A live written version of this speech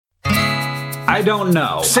I don't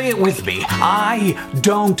know. Say it with me. I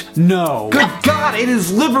don't know. Good God, it is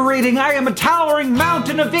liberating. I am a towering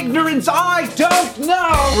mountain of ignorance. I don't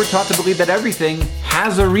know. We're taught to believe that everything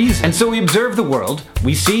has a reason. And so we observe the world,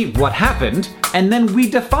 we see what happened, and then we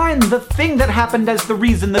define the thing that happened as the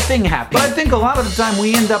reason the thing happened. But I think a lot of the time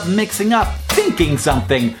we end up mixing up thinking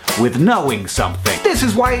something with knowing something. This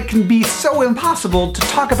is why it can be so impossible to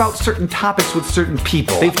talk about certain topics with certain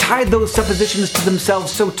people. They've tied those suppositions to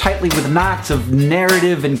themselves so tightly with knots of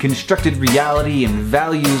narrative and constructed reality and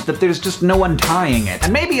values that there's just no untying it.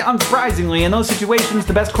 And maybe unsurprisingly, in those situations,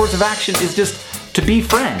 the best course of action is just to be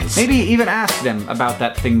friends. Maybe even ask them about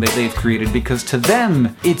that thing that they've created, because to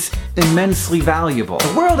them, it's immensely valuable.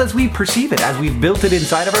 The world as we perceive it, as we've built it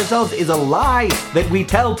inside of ourselves, is a lie that we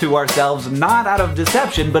tell to ourselves, not out of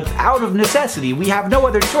deception, but out of necessity. We have no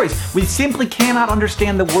other choice. We simply cannot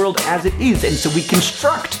understand the world as it is, and so we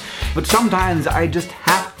construct. But sometimes I just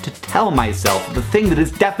have to tell myself the thing that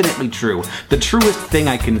is definitely true, the truest thing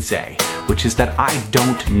I can say, which is that I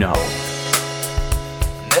don't know.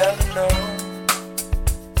 Never know.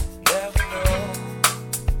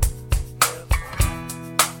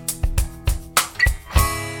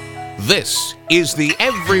 This is the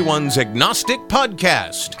Everyone's Agnostic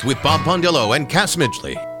Podcast with Bob Pondillo and Cass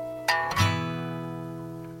Midgley.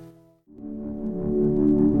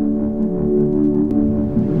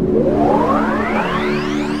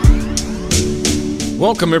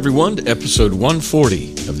 Welcome everyone to episode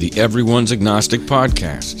 140 of the Everyone's Agnostic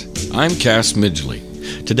Podcast. I'm Cass Midgley.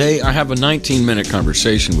 Today I have a 19-minute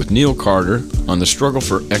conversation with Neil Carter on the struggle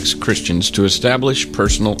for ex-Christians to establish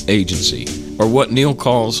personal agency, or what Neil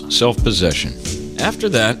calls self-possession. After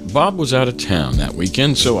that, Bob was out of town that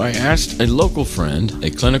weekend, so I asked a local friend,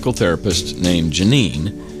 a clinical therapist named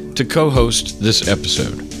Jeanine, to co-host this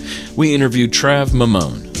episode. We interviewed Trav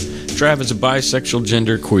Mamone. Trav is a bisexual,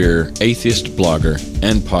 genderqueer, atheist blogger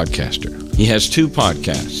and podcaster. He has two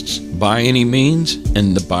podcasts, By Any Means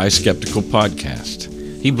and the Bi Skeptical Podcast.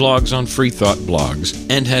 He blogs on Free Thought Blogs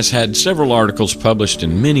and has had several articles published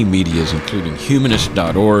in many medias, including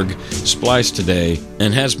humanist.org, Splice Today,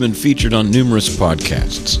 and has been featured on numerous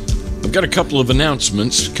podcasts. I've got a couple of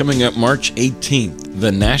announcements coming up March 18th,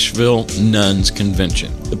 the Nashville Nuns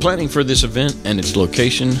Convention. The planning for this event and its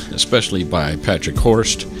location, especially by Patrick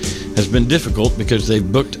Horst, has been difficult because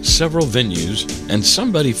they've booked several venues and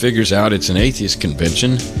somebody figures out it's an atheist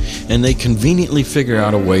convention and they conveniently figure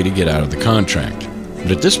out a way to get out of the contract.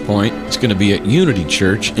 But at this point, it's going to be at Unity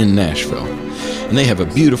Church in Nashville. And they have a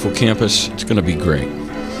beautiful campus. It's going to be great.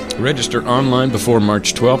 Register online before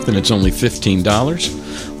March 12th, and it's only $15,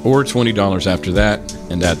 or $20 after that,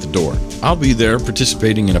 and at the door. I'll be there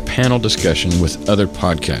participating in a panel discussion with other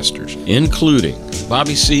podcasters, including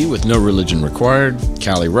Bobby C. with No Religion Required,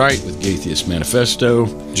 Callie Wright with Gaytheist Manifesto,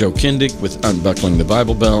 Joe Kindick with Unbuckling the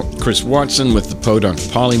Bible Belt, Chris Watson with the Podunk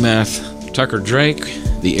Polymath, Tucker Drake,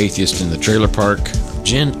 The Atheist in the Trailer Park,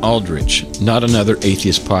 Jen Aldrich, Not Another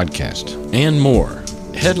Atheist Podcast, and more.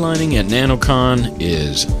 Headlining at NanoCon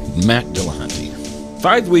is Matt Dillahunty.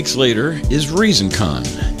 5 weeks later is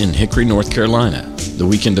ReasonCon in Hickory, North Carolina, the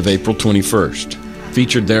weekend of April 21st.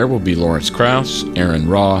 Featured there will be Lawrence Krauss, Aaron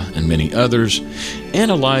Raw, and many others, and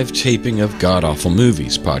a live taping of God Awful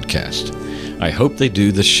Movies podcast. I hope they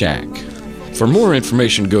do The Shack. For more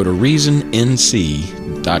information, go to reasonnc.com.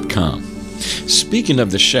 Speaking of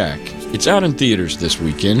The Shack, it's out in theaters this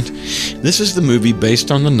weekend. This is the movie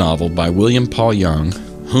based on the novel by William Paul Young,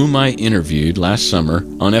 whom I interviewed last summer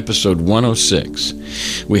on episode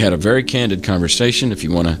 106. We had a very candid conversation if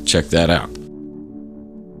you want to check that out.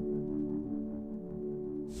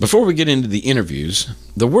 Before we get into the interviews,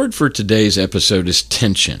 the word for today's episode is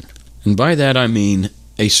tension. And by that I mean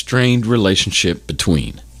a strained relationship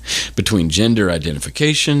between gender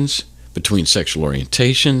identifications, between sexual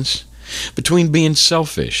orientations, between being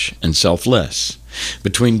selfish and selfless,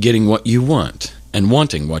 between getting what you want and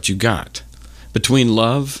wanting what you got, between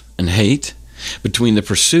love and hate, between the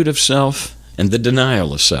pursuit of self and the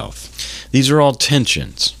denial of self. These are all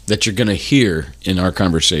tensions that you're going to hear in our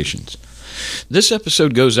conversations. This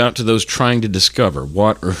episode goes out to those trying to discover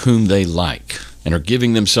what or whom they like and are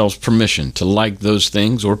giving themselves permission to like those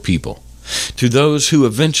things or people. To those who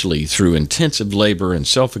eventually, through intensive labor and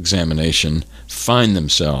self-examination, find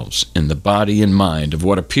themselves in the body and mind of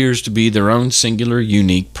what appears to be their own singular,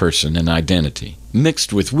 unique person and identity,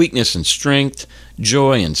 mixed with weakness and strength,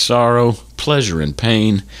 joy and sorrow, pleasure and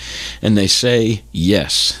pain, and they say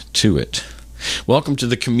yes to it. Welcome to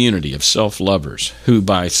the community of self-lovers who,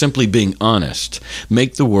 by simply being honest,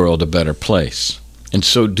 make the world a better place. In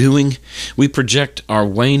so doing, we project our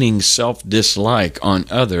waning self-dislike on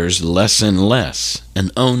others less and less,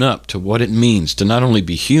 and own up to what it means to not only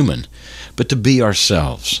be human, but to be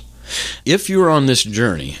ourselves. If you're on this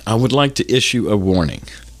journey, I would like to issue a warning.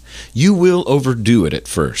 You will overdo it at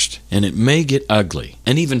first, and it may get ugly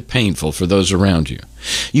and even painful for those around you.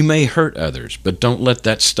 You may hurt others, but don't let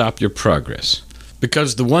that stop your progress.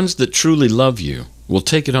 Because the ones that truly love you will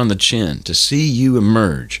take it on the chin to see you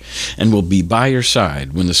emerge and will be by your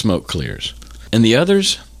side when the smoke clears. And the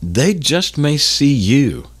others, they just may see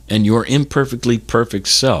you and your imperfectly perfect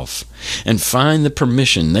self and find the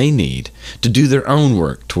permission they need to do their own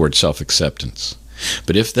work toward self-acceptance.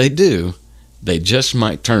 But if they do, they just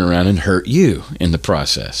might turn around and hurt you in the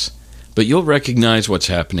process. But you'll recognize what's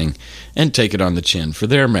happening and take it on the chin for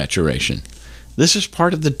their maturation. This is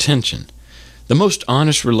part of the tension. The most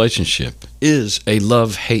honest relationship is a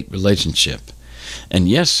love-hate relationship. And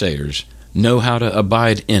yes-sayers know how to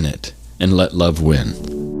abide in it and let love win.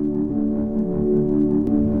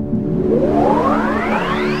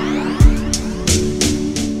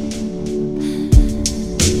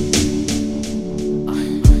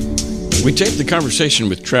 We taped the conversation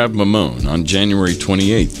with Trav Mamone on January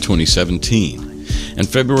 28, 2017, and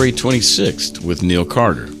February 26th with Neil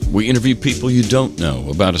Carter. We interview people you don't know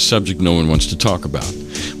about a subject no one wants to talk about.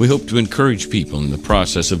 We hope to encourage people in the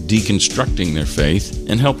process of deconstructing their faith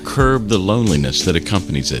and help curb the loneliness that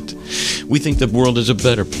accompanies it. We think the world is a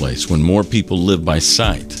better place when more people live by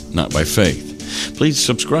sight, not by faith. Please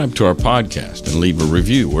subscribe to our podcast and leave a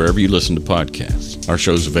review wherever you listen to podcasts. Our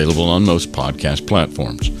show's available on most podcast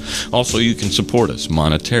platforms. Also, you can support us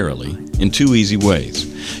monetarily in two easy ways.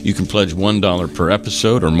 You can pledge $1 per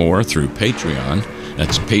episode or more through Patreon.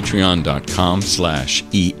 That's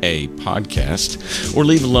patreon.com/EA podcast, or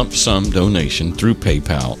leave a lump sum donation through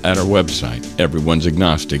PayPal at our website,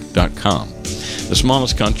 everyone'sagnostic.com. The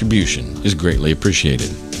smallest contribution is greatly appreciated.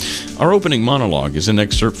 Our opening monologue is an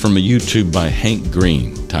excerpt from a YouTube by Hank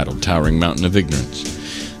Green titled Towering Mountain of Ignorance.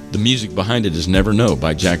 The music behind it is Never Know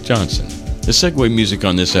by Jack Johnson. The segue music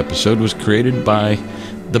on this episode was created by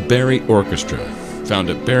the Barry Orchestra, found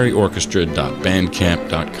at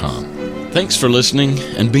barryorchestra.bandcamp.com. Thanks for listening,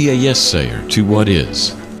 and be a yes-sayer to what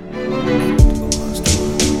is.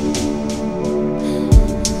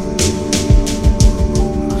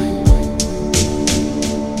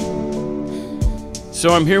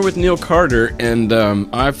 So I'm here with Neil Carter, and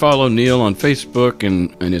I follow Neil on Facebook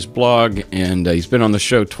and his blog, and he's been on the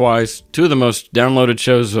show twice. Two of the most downloaded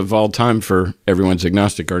shows of all time for Everyone's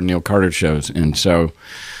Agnostic are Neil Carter shows, and so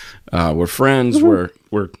we're friends, we're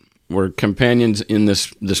companions in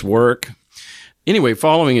this work. Anyway,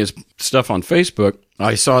 following his stuff on Facebook,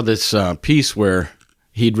 I saw this piece where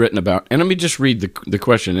he'd written about, and let me just read the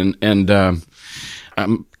question, and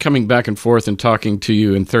I'm coming back and forth and talking to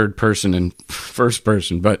you in third person and first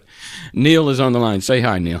person, but Neil is on the line. Say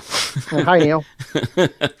hi, Neil. Hi, Neil.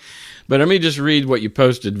 But let me just read what you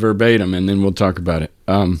posted verbatim, and then we'll talk about it.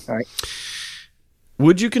 All right.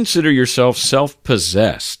 Would you consider yourself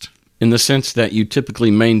self-possessed in the sense that you typically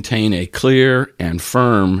maintain a clear and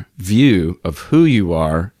firm view of who you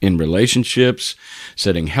are in relationships,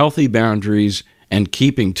 setting healthy boundaries, and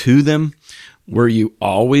keeping to them? Were you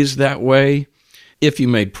always that way? If you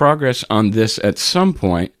made progress on this at some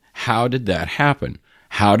point, how did that happen?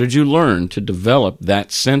 How did you learn to develop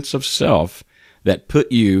that sense of self that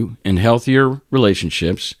put you in healthier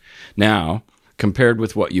relationships now compared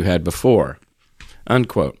with what you had before?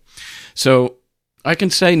 Unquote. So I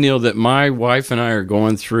can say, Neil, that my wife and I are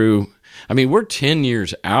going through, we're 10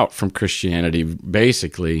 years out from Christianity,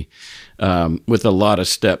 basically, with a lot of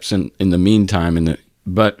steps in the meantime.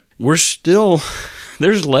 But we're still,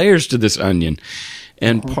 there's layers to this onion.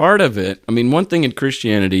 And part of it, one thing in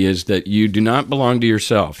Christianity is that you do not belong to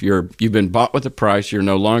yourself. You've been bought with a price. You're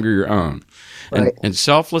no longer your own. Right. And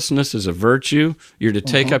selflessness is a virtue. You're to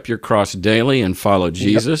take up your cross daily and follow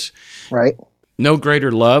Jesus. Yep. Right. No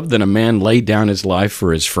greater love than a man laid down his life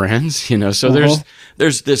for his friends, So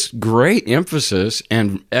there's this great emphasis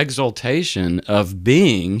and exaltation of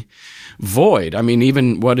being void.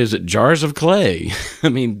 Even, what is it, jars of clay?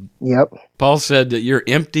 Yep. Paul said that you're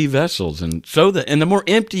empty vessels, and the more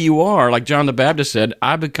empty you are, like John the Baptist said,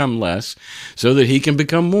 I become less so that he can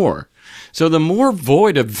become more. So the more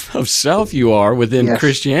void of self you are within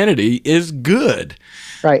Christianity is good.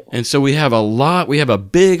 Right. And so we have a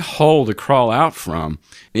big hole to crawl out from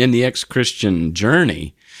in the ex-Christian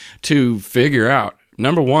journey to figure out,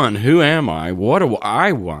 number one, who am I? What do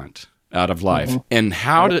I want out of life? And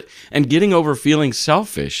and getting over feeling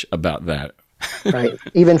selfish about that. Right.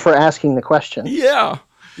 Even for asking the question. Yeah.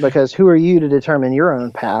 because who are you to determine your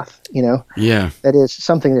own path? Yeah. That is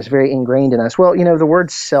something that's very ingrained in us. Well, the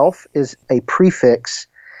word self is a prefix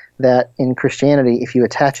that in Christianity, if you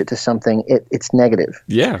attach it to something, it's negative.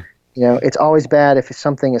 Yeah. It's always bad if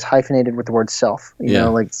something is hyphenated with the word self,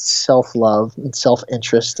 like self-love and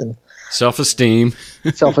self-interest and self-esteem.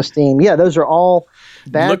 Self-esteem. Yeah, those are all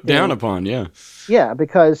bad Looked things. down upon, yeah. Yeah,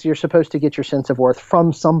 because you're supposed to get your sense of worth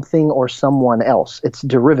from something or someone else. It's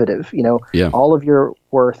derivative, Yeah. All of your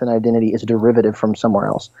worth and identity is derivative from somewhere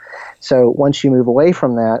else. So once you move away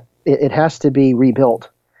from that, it has to be rebuilt,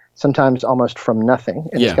 sometimes almost from nothing.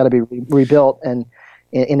 And It's got to be rebuilt and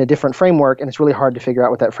in a different framework, and it's really hard to figure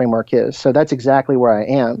out what that framework is. So that's exactly where I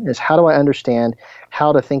am, is how do I understand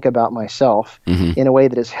how to think about myself in a way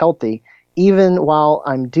that is healthy, even while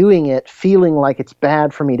I'm doing it, feeling like it's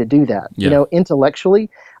bad for me to do that. Yeah. Intellectually,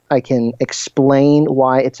 I can explain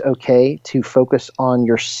why it's okay to focus on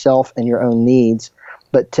yourself and your own needs,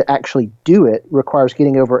 but to actually do it requires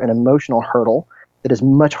getting over an emotional hurdle that is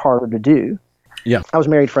much harder to do. Yeah. I was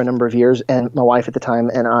married for a number of years, and my wife at the time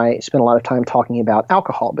and I spent a lot of time talking about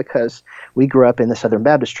alcohol because we grew up in the Southern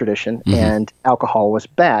Baptist tradition, and alcohol was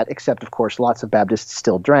bad, except, of course, lots of Baptists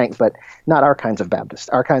still drank, but not our kinds of Baptists.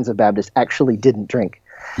 Our kinds of Baptists actually didn't drink,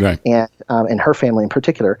 Right. and her family in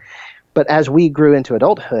particular. But as we grew into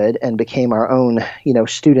adulthood and became our own,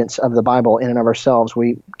 students of the Bible in and of ourselves,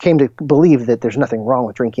 we came to believe that there's nothing wrong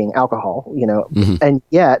with drinking alcohol, and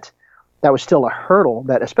yet that was still a hurdle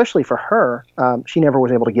that, especially for her, she never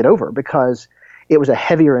was able to get over because it was a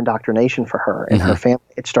heavier indoctrination for her and her family.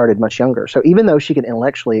 It started much younger. So even though she could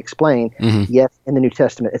intellectually explain, yes, in the New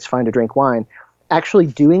Testament, it's fine to drink wine, actually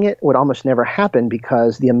doing it would almost never happen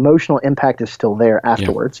because the emotional impact is still there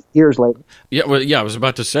afterwards, years later. Yeah, well, I was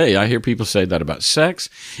about to say, I hear people say that about sex.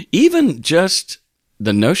 Even just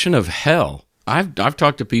the notion of hell. I've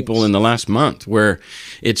talked to people in the last month where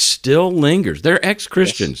it still lingers. They're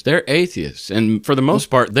ex-Christians, they're atheists, and for the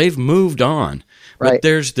most part, they've moved on. Right. But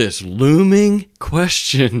there's this looming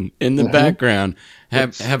question in the background.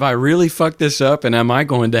 Have I really fucked this up, and am I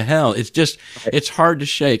going to hell? It's just, it's hard to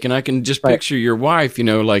shake, and I can just picture your wife,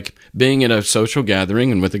 like being at a social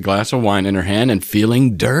gathering and with a glass of wine in her hand and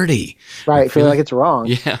feeling dirty. Right, feeling like it's wrong.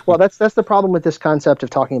 Yeah. Well, that's the problem with this concept of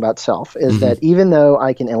talking about self, is that even though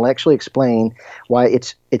I can intellectually explain why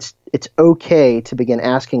it's okay to begin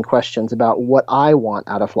asking questions about what I want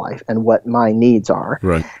out of life and what my needs are,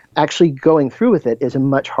 Right. actually going through with it is a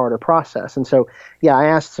much harder process. And so, I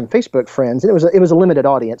asked some Facebook friends, and it was a limited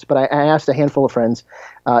audience, but I asked a handful of friends,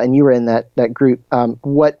 and you were in that group,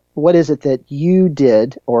 what is it that you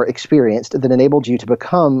did or experienced that enabled you to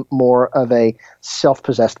become more of a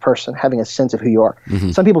self-possessed person, having a sense of who you are?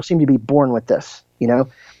 Some people seem to be born with this,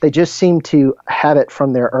 They just seem to have it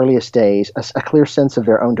from their earliest days, a clear sense of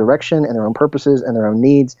their own direction and their own purposes and their own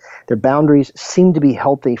needs. Their boundaries seem to be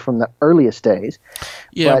healthy from the earliest days.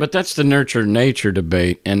 Yeah, but that's the nurture-nature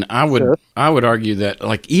debate, and I would argue that,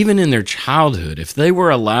 like, even in their childhood, if they were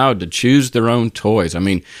allowed to choose their own toys, I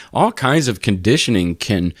mean, all kinds of conditioning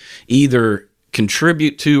can either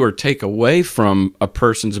contribute to or take away from a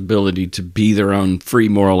person's ability to be their own free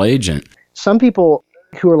moral agent. Some people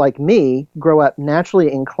who are like me grow up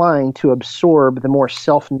naturally inclined to absorb the more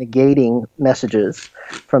self-negating messages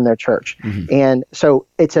from their church. And so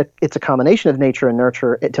it's a combination of nature and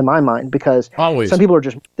nurture, to my mind, because some people are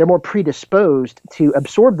they're more predisposed to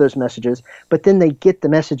absorb those messages, but then they get the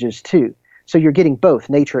messages too. So you're getting both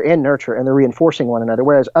nature and nurture, and they're reinforcing one another.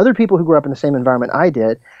 Whereas other people who grew up in the same environment I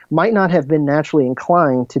did might not have been naturally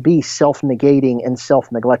inclined to be self-negating and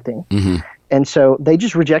self-neglecting. And so they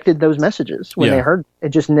just rejected those messages when they heard it.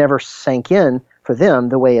 Just never sank in for them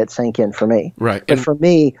the way it sank in for me. Right. But for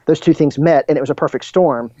me, those two things met, and it was a perfect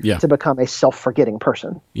storm to become a self-forgetting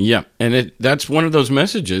person. Yeah, and that's one of those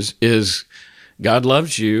messages is God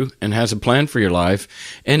loves you and has a plan for your life.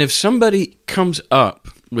 And if somebody comes up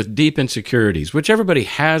with deep insecurities, which everybody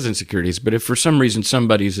has insecurities, but if for some reason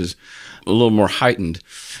somebody's is a little more heightened,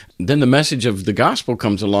 then the message of the gospel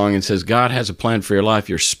comes along and says, God has a plan for your life.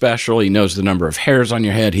 You're special. He knows the number of hairs on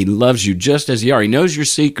your head. He loves you just as you are. He knows your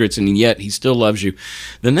secrets, and yet he still loves you.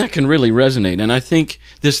 Then that can really resonate. And I think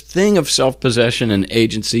this thing of self-possession and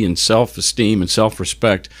agency and self-esteem and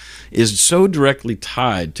self-respect is so directly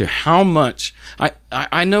tied to how much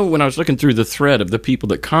I know when I was looking through the thread of the people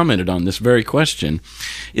that commented on this very question,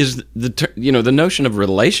 is the notion of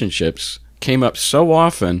relationships came up so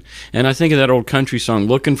often, and I think of that old country song,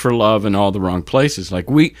 "Looking for Love in All the Wrong Places." Like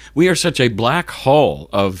we are such a black hole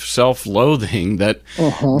of self-loathing that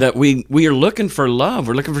we are looking for love.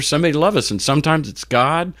 We're looking for somebody to love us, and sometimes it's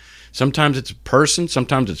God, sometimes it's a person,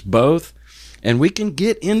 sometimes it's both. And we can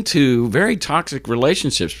get into very toxic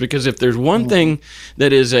relationships, because if there's one thing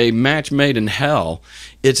that is a match made in hell,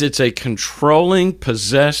 it's a controlling,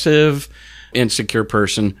 possessive, insecure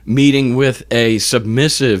person meeting with a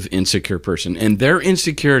submissive, insecure person. And their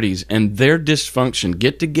insecurities and their dysfunction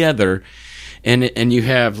get together, and you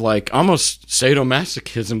have like almost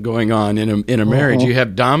sadomasochism going on in a marriage. You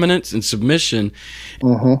have dominance and submission.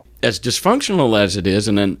 As dysfunctional as it is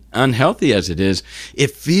and unhealthy as it is,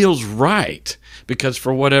 it feels right, because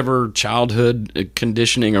for whatever childhood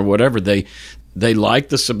conditioning or whatever, they like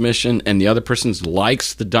the submission and the other person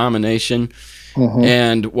likes the domination.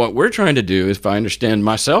 And what we're trying to do, if I understand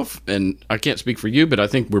myself, and I can't speak for you, but I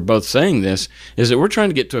think we're both saying this, is that we're trying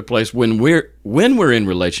to get to a place when we're in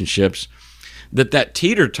relationships that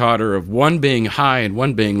teeter-totter of one being high and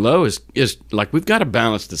one being low is like, we've got to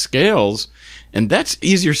balance the scales, and that's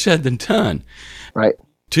easier said than done. Right.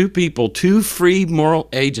 Two people, two free moral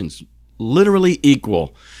agents, literally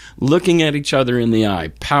equal, looking at each other in the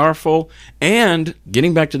eye, powerful, and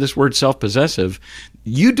getting back to this word self-possessive,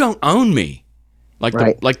 you don't own me,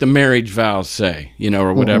 like the marriage vows say,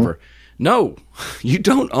 or whatever. No, you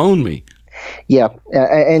don't own me. Yeah,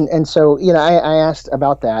 and so I asked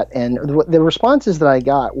about that, and the responses that I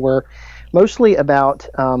got were mostly about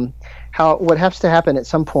how what has to happen at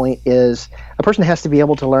some point is a person has to be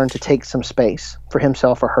able to learn to take some space for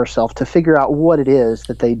himself or herself to figure out what it is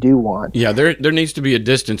that they do want. Yeah, there needs to be a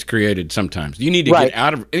distance created sometimes. You need to get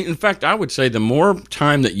out of. In fact, I would say the more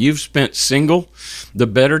time that you've spent single, the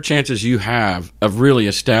better chances you have of really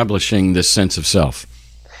establishing this sense of self.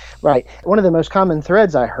 Right. One of the most common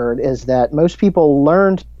threads I heard is that most people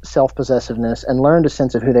learned self-possessiveness and learned a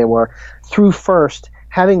sense of who they were through first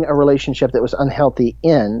having a relationship that was unhealthy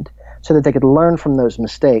end, so that they could learn from those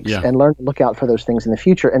mistakes and learn to look out for those things in the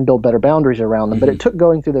future and build better boundaries around them. But it took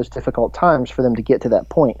going through those difficult times for them to get to that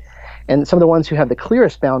point. And some of the ones who have the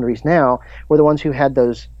clearest boundaries now were the ones who had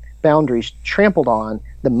those boundaries trampled on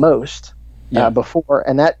the most before,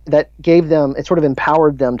 and that gave them, it sort of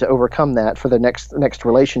empowered them to overcome that for the next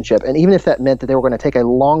relationship. And even if that meant that they were going to take a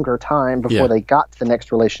longer time before they got to the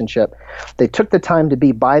next relationship, they took the time to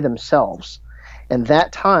be by themselves. And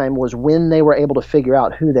that time was when they were able to figure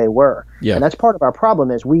out who they were. Yeah. And that's part of our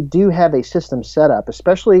problem is we do have a system set up,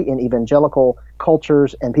 especially in evangelical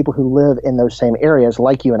cultures and people who live in those same areas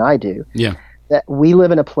like you and I do. Yeah. That we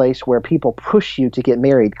live in a place where people push you to get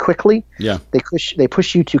married quickly. Yeah. They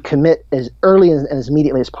push you to commit as early and as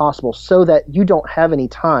immediately as possible so that you don't have any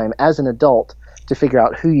time as an adult to figure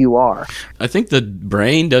out who you are. I think the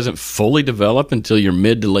brain doesn't fully develop until your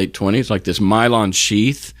mid to late 20s, like this myelin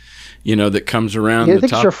sheath, that comes around the top. I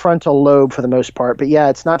think it's your frontal lobe for the most part, but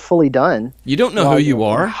it's not fully done. You don't know who you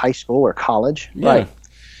are. High school or college. Yeah. Right.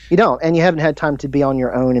 You don't, and you haven't had time to be on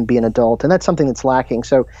your own and be an adult, and that's something that's lacking.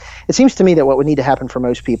 So it seems to me that what would need to happen for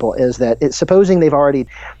most people is that supposing they already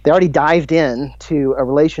dived in to a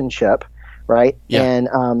relationship, right? Yeah.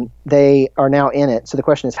 And they are now in it. So the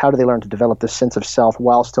question is, how do they learn to develop this sense of self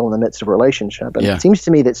while still in the midst of a relationship? And it seems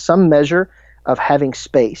to me that some measure of having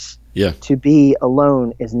space to be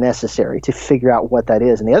alone is necessary to figure out what that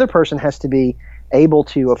is. And the other person has to be able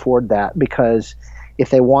to afford that, because if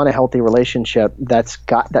they want a healthy relationship, that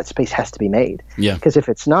space has to be made. Yeah. Because if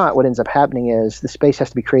it's not, what ends up happening is the space has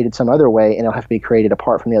to be created some other way, and it'll have to be created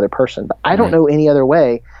apart from the other person. But I don't know any other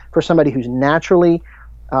way for somebody who's naturally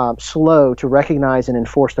slow to recognize and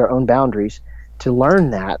enforce their own boundaries to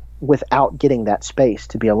learn that without getting that space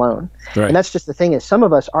to be alone. Right. And that's just the thing is, some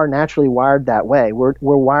of us are naturally wired that way. We're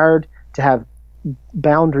wired to have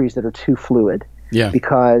boundaries that are too fluid. Yeah.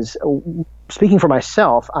 Because speaking for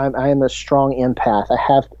myself, I am a strong empath.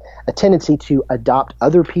 I have a tendency to adopt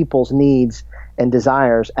other people's needs and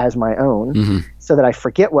desires as my own, so that I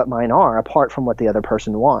forget what mine are apart from what the other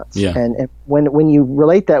person wants. Yeah. And when you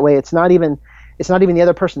relate that way, it's not even the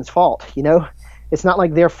other person's fault. It's not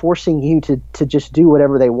like they're forcing you to just do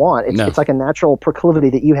whatever they want. It's like a natural proclivity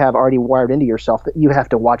that you have already wired into yourself that you have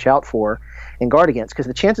to watch out for and guard against, because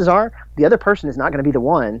the chances are the other person is not going to be the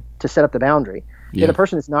one to set up the boundary. The other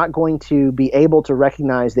person is not going to be able to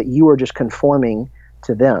recognize that you are just conforming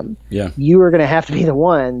to them. Yeah. You are going to have to be the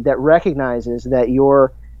one that recognizes that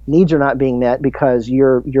your needs are not being met because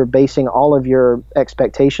you're basing all of your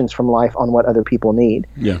expectations from life on what other people need.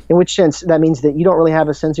 Yeah. In which sense, that means that you don't really have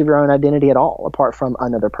a sense of your own identity at all apart from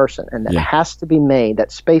another person. And that has to be made,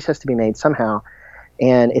 that space has to be made somehow.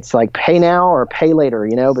 And it's like pay now or pay later,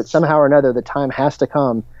 but somehow or another the time has to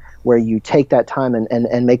come where you take that time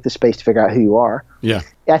and make the space to figure out who you are. Yeah.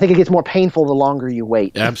 I think it gets more painful the longer you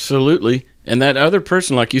wait. Absolutely. And that other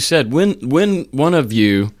person, like you said, when one of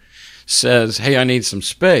you says, hey, I need some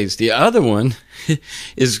space, the other one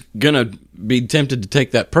is going to be tempted to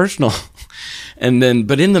take that personal. And then,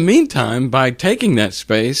 but in the meantime, by taking that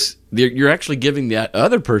space, you're actually giving that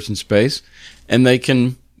other person space, and they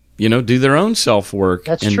can, do their own self-work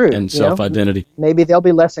and self-identity. Maybe they'll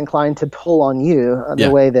be less inclined to pull on you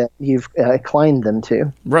the way that you've inclined them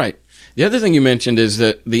to. Right. The other thing you mentioned is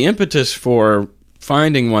that the impetus for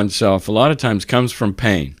finding oneself a lot of times comes from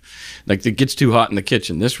pain. Like it gets too hot in the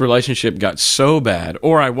kitchen. This relationship got so bad,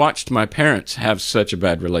 or I watched my parents have such a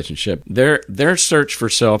bad relationship. Their search for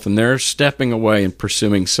self and their stepping away and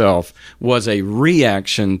pursuing self was a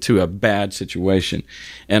reaction to a bad situation.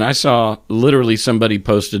 And I saw literally somebody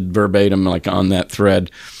posted verbatim, like on that thread,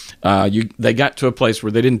 they got to a place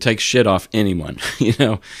where they didn't take shit off anyone,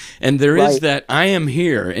 and there is that I am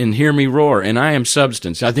here and hear me roar and I am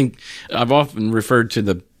substance. I think I've often referred to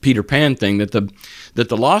the Peter Pan thing that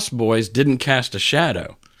the Lost Boys didn't cast a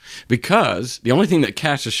shadow, because the only thing that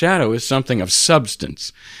casts a shadow is something of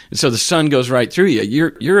substance. And so the sun goes right through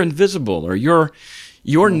you. You're invisible, or your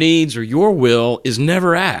needs or your will is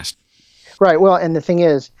never asked. Right. Well, and the thing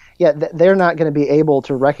is, they're not going to be able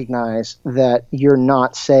to recognize that you're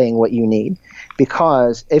not saying what you need,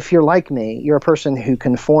 because if you're like me, you're a person who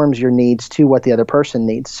conforms your needs to what the other person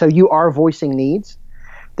needs. So you are voicing needs.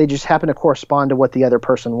 They just happen to correspond to what the other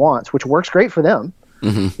person wants, which works great for them.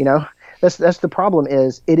 Mm-hmm. That's the problem.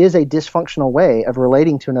 Is it is a dysfunctional way of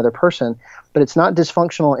relating to another person, but it's not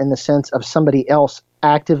dysfunctional in the sense of somebody else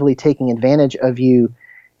actively taking advantage of you,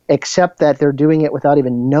 except that they're doing it without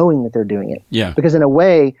even knowing that they're doing it. Yeah. Because in a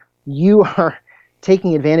way, you are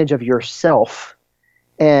taking advantage of yourself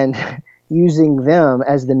and using them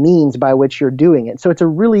as the means by which you're doing it. So it's a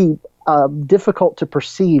really difficult to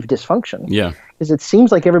perceive dysfunction. Yeah. Because it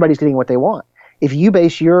seems like everybody's getting what they want. If you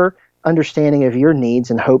base your understanding of your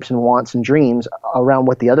needs and hopes and wants and dreams around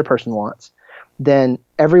what the other person wants, then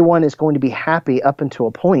everyone is going to be happy up until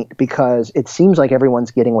a point, because it seems like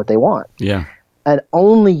everyone's getting what they want. Yeah. And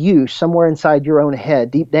only you, somewhere inside your own head,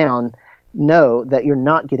 deep down, know that you're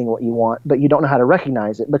not getting what you want, but you don't know how to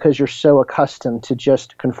recognize it because you're so accustomed to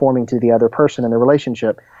just conforming to the other person in the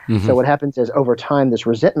relationship. Mm-hmm. So what happens is, over time, this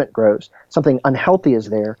resentment grows. Something unhealthy is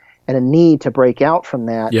there, and a need to break out from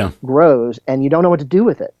that grows, and you don't know what to do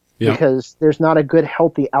with it because there's not a good,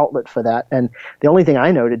 healthy outlet for that. And the only thing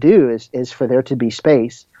I know to do is for there to be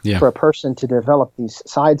space for a person to develop these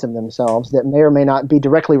sides of themselves that may or may not be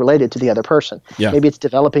directly related to the other person. Yeah. Maybe it's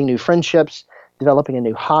developing new friendships, developing a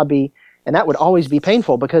new hobby, and that would always be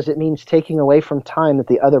painful because it means taking away from time that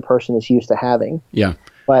the other person is used to having. Yeah.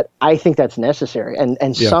 But I think that's necessary,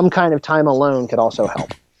 and some kind of time alone could also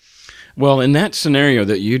help. Well, in that scenario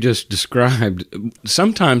that you just described,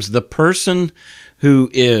 sometimes the person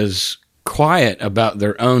who is quiet about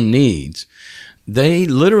their own needs, they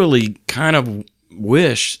literally kind of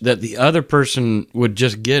wish that the other person would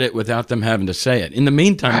just get it without them having to say it. In the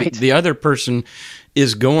meantime, the other person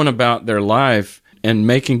is going about their life and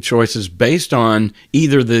making choices based on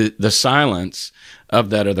either the silence of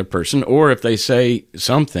that other person, or if they say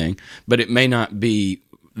something, but it may not be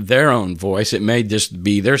their own voice. It may just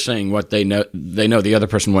be they're saying what they know the other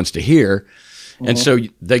person wants to hear. Mm-hmm. And so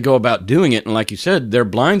they go about doing it. And like you said, they're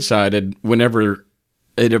blindsided whenever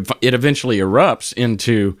it eventually erupts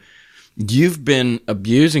into, you've been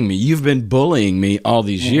abusing me. You've been bullying me all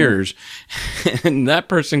these years. And that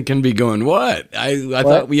person can be going, what? I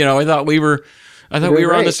thought we were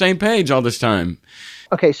on the same page all this time.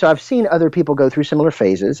 Okay, so I've seen other people go through similar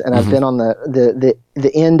phases, and I've been on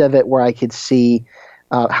the end of it where I could see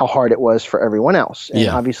how hard it was for everyone else. And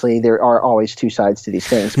obviously there are always two sides to these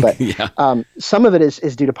things. But some of it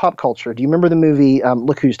is due to pop culture. Do you remember the movie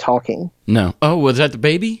Look Who's Talking? No. Oh, was that the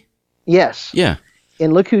baby? Yes. Yeah.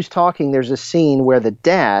 In Look Who's Talking, there's a scene where the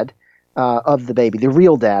dad of the baby, the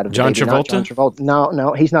real dad of the baby, Travolta? not John Travolta.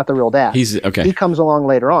 No, he's not the real dad. Okay. He comes along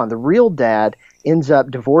later on. The real dad ends up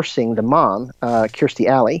divorcing the mom, Kirstie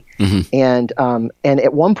Alley, and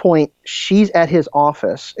at one point she's at his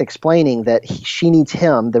office explaining that she needs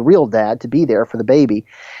him, the real dad, to be there for the baby,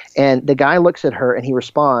 and the guy looks at her and he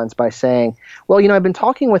responds by saying, "Well, I've been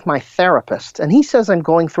talking with my therapist, and he says I'm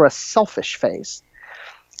going through a selfish phase."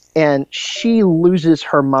 And she loses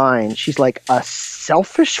her mind. She's like, "A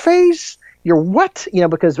selfish phase? You're what?"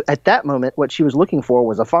 Because at that moment, what she was looking for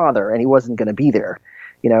was a father, and he wasn't going to be there.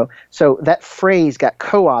 So that phrase got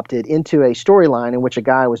co-opted into a storyline in which a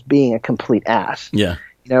guy was being a complete ass. Yeah.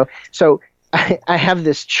 So I have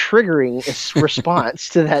this triggering response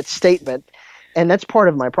to that statement. And that's part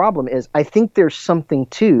of my problem is I think there's something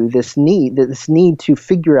to this need to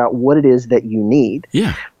figure out what it is that you need.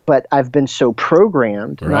 Yeah. but I've been so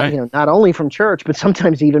programmed, not only from church, but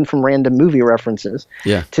sometimes even from random movie references,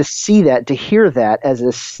 to see that, to hear that as a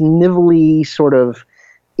snivelly sort of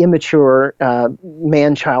immature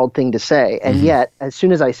man-child thing to say. And yet, as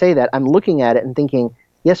soon as I say that, I'm looking at it and thinking,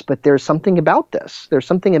 yes, but there's something about this. There's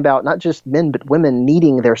something about not just men, but women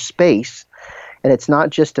needing their space. And it's not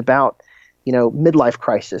just about, midlife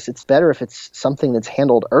crisis. It's better if it's something that's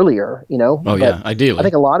handled earlier, ideally. I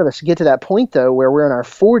think a lot of us get to that point, though, where we're in our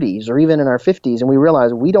 40s or even in our 50s, and we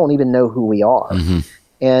realize we don't even know who we are.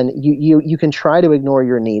 And you can try to ignore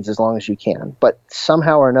your needs as long as you can, but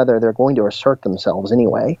somehow or another, they're going to assert themselves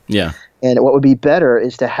anyway. Yeah. And what would be better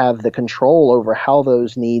is to have the control over how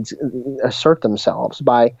those needs assert themselves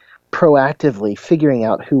by proactively figuring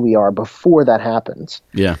out who we are before that happens.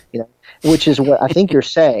 Yeah. Which is what I think you're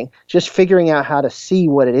saying. Just figuring out how to see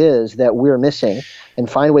what it is that we're missing and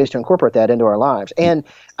find ways to incorporate that into our lives. And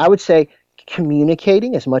I would say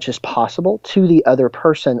communicating as much as possible to the other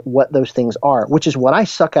person what those things are, which is what I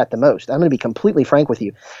suck at the most. I'm going to be completely frank with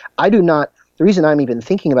you. The reason I'm even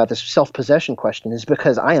thinking about this self-possession question is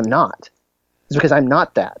because I am not. It's because I'm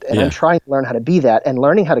not that. And I'm trying to learn how to be that, and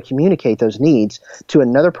learning how to communicate those needs to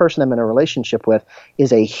another person I'm in a relationship with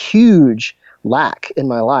is a huge lack in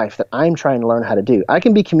my life that I'm trying to learn how to do. I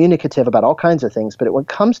can be communicative about all kinds of things, but when it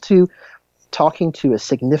comes to talking to a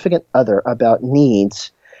significant other about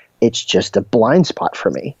needs, it's just a blind spot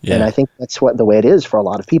for me. Yeah. And I think that's the way it is for a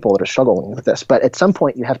lot of people that are struggling with this. But at some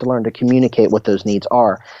point, you have to learn to communicate what those needs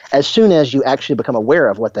are as soon as you actually become aware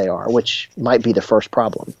of what they are, which might be the first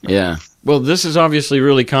problem. Yeah. Well, this is obviously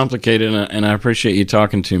really complicated, and I appreciate you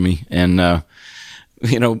talking to me. And,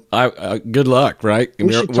 good luck, right?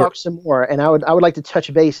 We should talk some more, and I would like to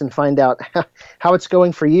touch base and find out how it's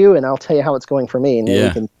going for you, and I'll tell you how it's going for me. And yeah,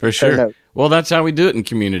 we can for sure. Well, that's how we do it in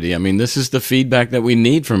community. I mean, this is the feedback that we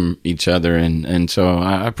need from each other, and so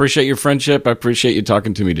I appreciate your friendship. I appreciate you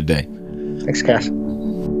talking to me today. Thanks, Cass.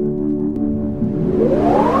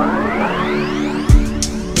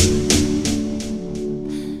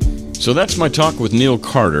 So that's my talk with Neil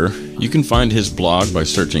Carter. You can find his blog by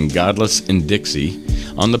searching Godless in Dixie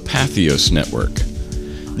on the Patheos Network.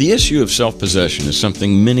 The issue of self-possession is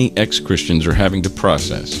something many ex-Christians are having to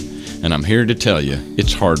process, and I'm here to tell you,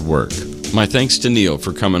 it's hard work. My thanks to Neil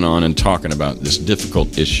for coming on and talking about this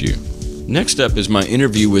difficult issue. Next up is my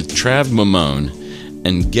interview with Trav Mamone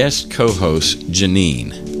and guest co-host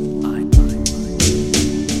Jeanine.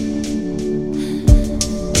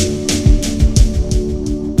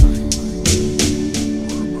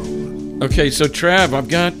 Okay, so Trav, I've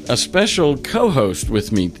got a special co-host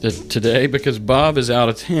with me today because Bob is out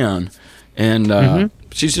of town, and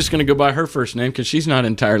she's just going to go by her first name because she's not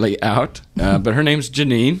entirely out, but her name's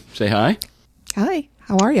Jeanine. Say hi. Hi,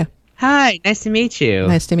 how are you? Hi, nice to meet you.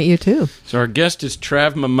 Nice to meet you, too. So our guest is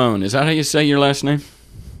Trav Mamone. Is that how you say your last name?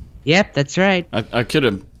 Yep, that's right.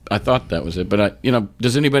 I thought that was it, but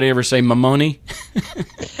does anybody ever say Mamone?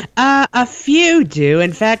 A few do.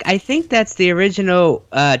 In fact, I think that's the original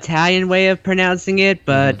Italian way of pronouncing it,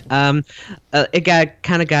 but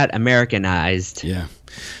it got Americanized. Yeah.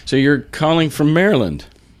 So you're calling from Maryland?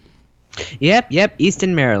 Yep,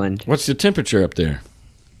 Easton, Maryland. What's the temperature up there?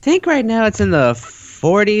 I think right now it's in the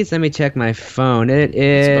 40s. Let me check my phone. It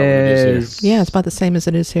is... Yeah, it's about the same as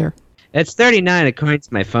it is here. It's 39 according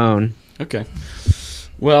to my phone. Okay.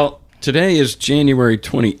 Well, today is January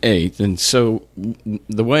 28th, and so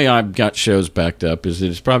the way I've got shows backed up is that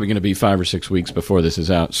it's probably going to be 5 or 6 weeks before this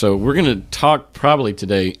is out. So we're going to talk probably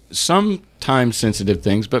today some time-sensitive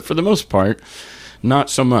things, but for the most part,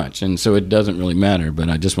 not so much. And so it doesn't really matter, but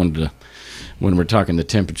I just wanted to, when we're talking the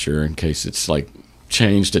temperature, in case it's like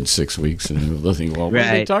changed in 6 weeks, and they'll think, well, what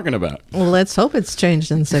are they talking about? Well, let's hope it's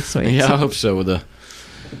changed in 6 weeks. Yeah, I hope so. With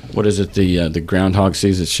what is it, the groundhog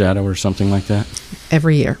sees its shadow or something like that?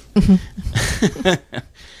 Every year.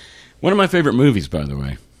 One of my favorite movies, by the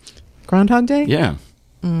way. Groundhog Day? Yeah.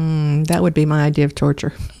 That would be my idea of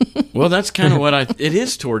torture. Well, that's kind of it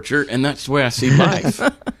is torture, and that's the way I see life.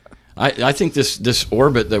 I think this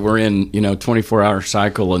orbit that we're in, 24-hour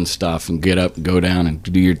cycle and stuff, and get up and go down and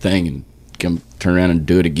do your thing and come turn around and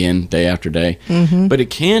do it again day after day. Mm-hmm. But it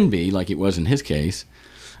can be, like it was in his case,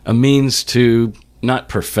 a means to not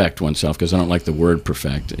perfect oneself, because I don't like the word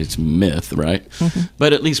perfect. It's myth, right? Mm-hmm.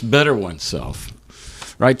 But at least better oneself.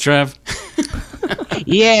 Right, Trav?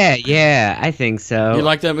 Yeah, I think so. You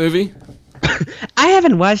like that movie? I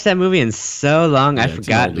haven't watched that movie in so long, I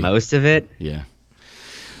forgot most of it. Yeah.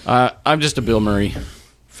 I'm just a Bill Murray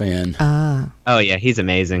fan. Oh, yeah, he's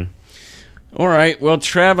amazing. All right. Well,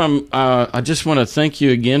 Trav, I just want to thank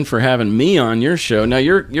you again for having me on your show. Now,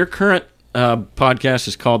 your current podcast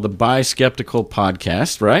is called the Bi-Skeptical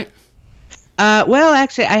Podcast, right? Well,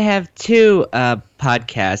 actually, I have two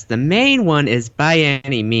podcasts. The main one is By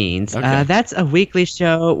Any Means. Okay. That's a weekly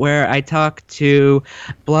show where I talk to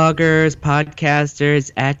bloggers,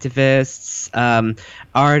 podcasters, activists,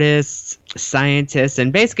 artists, scientists,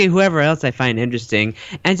 and basically whoever else I find interesting,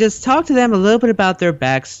 and just talk to them a little bit about their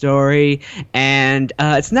backstory. And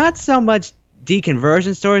it's not so much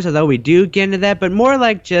deconversion stories, although we do get into that, but more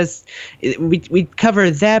like just we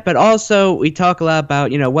cover that, but also we talk a lot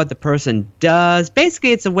about what the person does.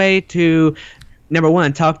 Basically, it's a way to, number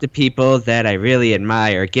one, talk to people that I really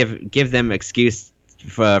admire, give them excuse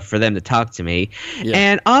for them to talk to me,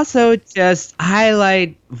 and also just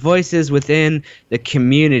highlight voices within the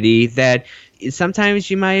community that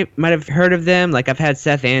sometimes you might have heard of them. Like I've had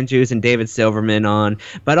Seth Andrews and David Silverman on,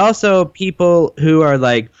 but also people who are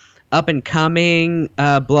like up and coming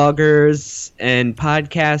bloggers and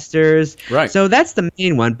podcasters. Right. So that's the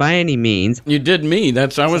main one, By Any Means. You did me.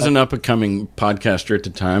 I was an up and coming podcaster at the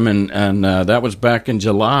time, and that was back in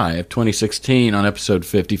July of 2016 on episode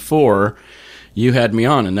 54. You had me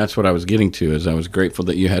on, and that's what I was getting to. Is I was grateful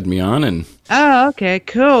that you had me on, and Oh, okay,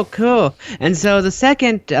 cool. And so the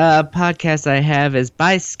second podcast I have is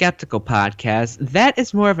Biskeptical Podcast. That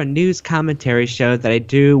is more of a news commentary show that I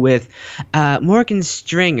do with Morgan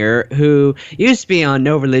Stringer, who used to be on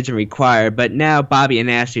No Religion Required, but now Bobby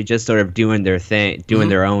and Ashley just sort of doing their thing, doing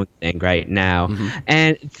their own thing right now.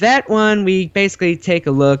 And that one, we basically take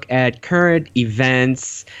a look at current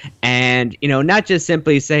events and, not just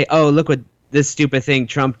simply say, oh, look what this stupid thing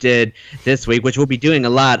Trump did this week, which we'll be doing a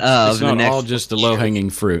lot of. it's not all just the low-hanging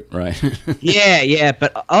fruit, right? Yeah.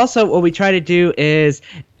 But also what we try to do is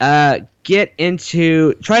try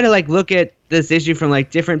to look at this issue from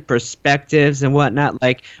different perspectives and whatnot.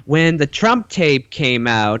 Like when the Trump tape came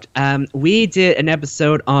out, we did an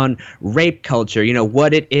episode on rape culture,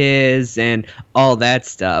 what it is and all that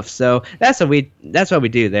stuff. So that's what we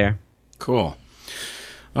do there. Cool.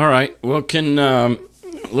 All right. Well,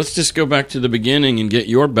 let's just go back to the beginning and get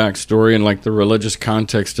your backstory and the religious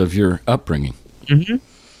context of your upbringing. Mm-hmm.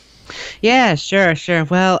 Yeah, sure.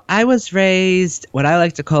 Well, I was raised what I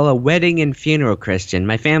like to call a wedding and funeral Christian.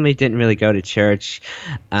 My family didn't really go to church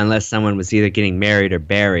unless someone was either getting married or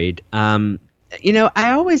buried.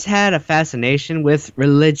 I always had a fascination with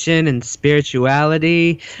religion and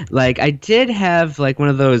spirituality. I did have one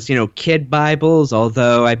of those, kid Bibles,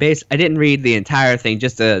 although I didn't read the entire thing,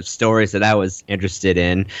 just the stories that I was interested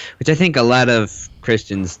in, which I think a lot of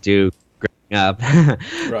Christians do growing up.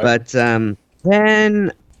 Right. But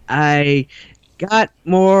then I got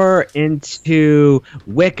more into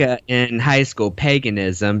Wicca in high school,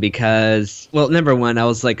 paganism, because, well, number one, I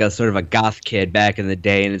was a sort of a goth kid back in the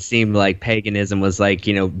day, and it seemed like paganism was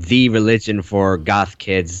the religion for goth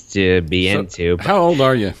kids to be into. How old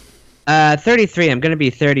are you? 33. I'm going to be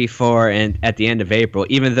 34 at the end of April,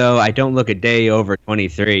 even though I don't look a day over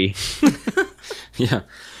 23. Yeah.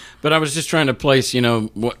 But I was just trying to place,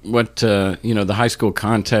 what the high school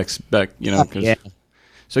context back, because... Yeah.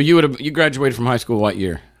 So you graduated from high school what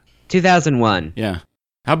year? 2001. Yeah.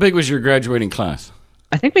 How big was your graduating class?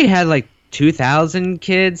 I think we had 2,000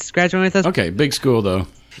 kids graduating with us. Okay, big school though.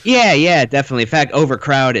 Yeah, definitely. In fact,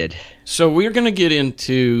 overcrowded. So we're going to get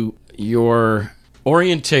into your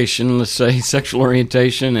orientation, let's say sexual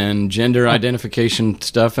orientation and gender identification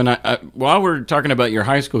stuff. And I while we're talking about your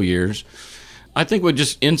high school years, I think we'll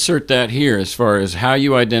just insert that here as far as how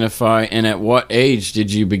you identify and at what age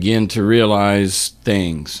did you begin to realize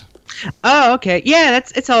things. Oh, okay. Yeah,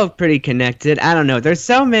 it's all pretty connected. I don't know. There's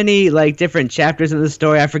so many different chapters in the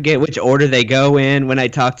story. I forget which order they go in when I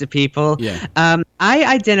talk to people. Yeah. I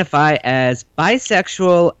identify as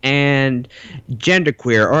bisexual and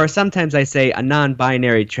genderqueer, or sometimes I say a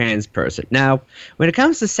non-binary trans person. Now, when it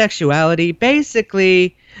comes to sexuality,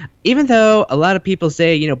 basically, even though a lot of people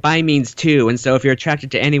say, bi means two, and so if you're attracted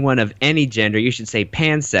to anyone of any gender, you should say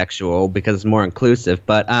pansexual because it's more inclusive.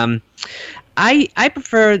 But I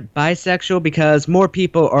prefer bisexual because more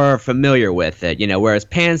people are familiar with it, whereas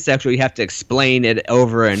pansexual, you have to explain it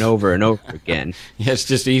over and over and over again. Yeah, it's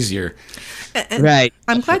just easier. Right.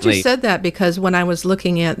 I'm glad you said that because when I was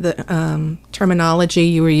looking at the terminology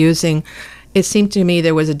you were using, it seemed to me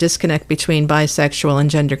there was a disconnect between bisexual and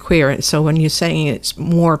genderqueer. So when you're saying it's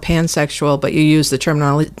more pansexual, but you use the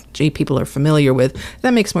terminology people are familiar with,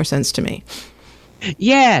 that makes more sense to me.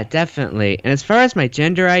 Yeah, definitely. And as far as my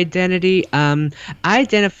gender identity, I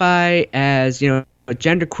identify as,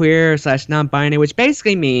 genderqueer / non-binary, which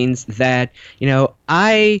basically means that,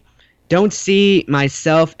 I don't see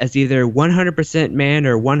myself as either 100% man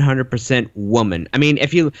or 100% woman. I mean,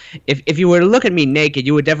 if you were to look at me naked,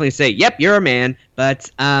 you would definitely say, "Yep, you're a man."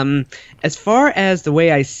 But as far as the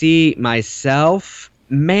way I see myself,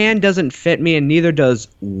 man doesn't fit me, and neither does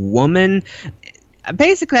woman.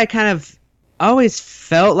 Basically, I kind of always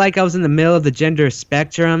felt like I was in the middle of the gender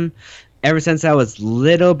spectrum ever since I was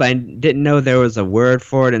little, but I didn't know there was a word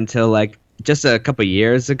for it until like just a couple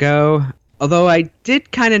years ago. Although I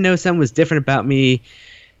did kind of know something was different about me.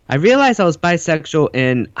 I realized I was bisexual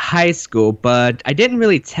in high school, but I didn't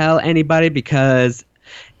really tell anybody because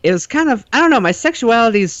it was kind of, I don't know, my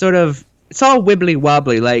sexuality is sort of, it's all wibbly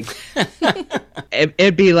wobbly. Like,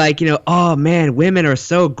 it'd be like, oh man, women are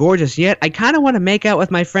so gorgeous, yet I kind of want to make out with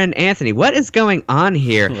my friend Anthony. What is going on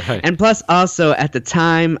here? Right. And plus, also, at the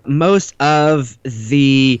time, most of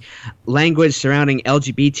the language surrounding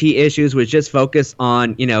LGBT issues was just focused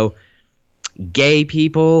on, gay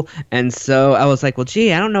people, and so I was like, well,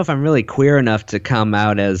 gee, I don't know if I'm really queer enough to come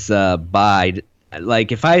out as bi.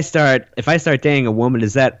 Like, if I start dating a woman,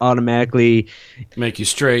 does that automatically make you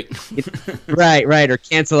straight? right, or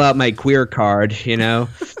cancel out my queer card?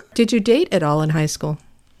 Did you date at all in high school?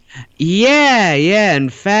 Yeah. In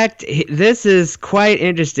fact, this is quite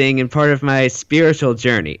interesting and part of my spiritual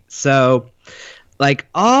journey. So, like,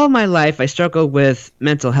 all my life, I struggled with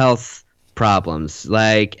mental health problems.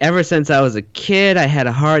 Like, ever since I was a kid, I had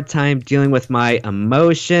a hard time dealing with my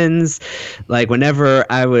emotions. Like, whenever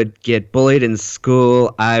I would get bullied in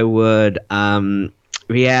school, I would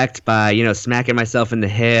react by, smacking myself in the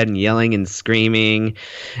head and yelling and screaming.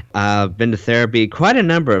 I've been to therapy quite a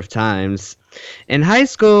number of times. In high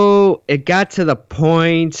school, it got to the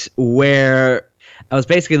point where I was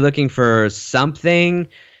basically looking for something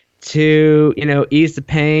to, ease the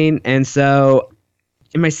pain. And so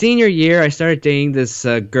in my senior year, I started dating this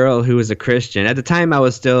girl who was a Christian. At the time, I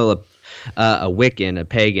was still a Wiccan, a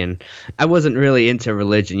pagan. I wasn't really into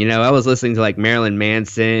religion. I was listening to like Marilyn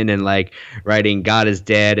Manson and like writing "God is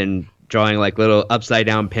dead" and drawing like little upside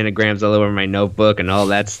down pentagrams all over my notebook and all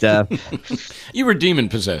that stuff. You were demon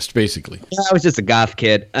possessed, basically. Yeah, I was just a goth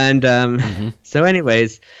kid. And so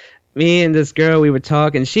anyways, me and this girl, we would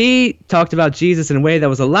talk, and she talked about Jesus in a way that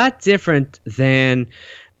was a lot different than...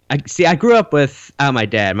 I grew up without my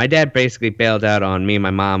dad. My dad basically bailed out on me and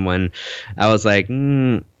my mom when I was like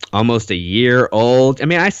almost a year old. I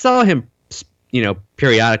mean, I saw him,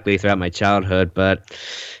 periodically throughout my childhood, but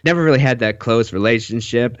never really had that close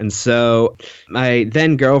relationship. And so my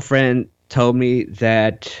then girlfriend told me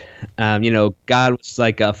that, God was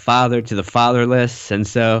like a father to the fatherless. And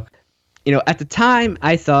so, at the time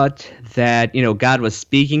I thought that, God was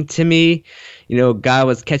speaking to me. God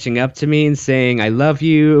was catching up to me and saying, "I love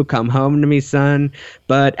you, come home to me, son."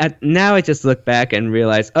 But now I just look back and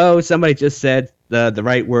realize, oh, somebody just said the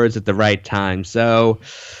right words at the right time. So,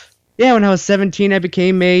 yeah, when I was 17, I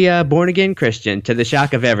became a born-again Christian, to the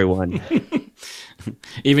shock of everyone.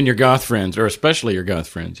 Even your goth friends, or especially your goth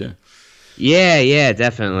friends, yeah. Yeah,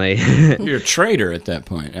 definitely. You're a traitor at that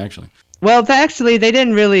point, actually. Well, actually, they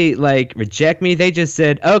didn't really reject me. They just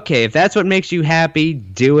said, "Okay, if that's what makes you happy,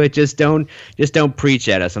 do it. Just don't preach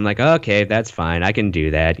at us." I'm like, "Okay, that's fine. I can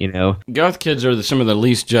do that." Goth kids are some of the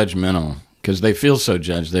least judgmental because they feel so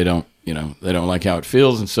judged. They don't like how it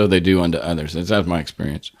feels, and so they do unto others. That's my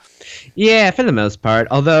experience. Yeah, for the most part.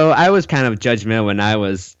 Although I was kind of judgmental when I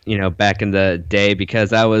was, back in the day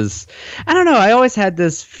because I don't know, I always had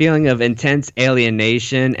this feeling of intense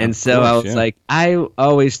alienation. And so I was like, I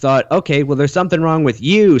always thought, okay, well, there's something wrong with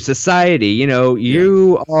you, society.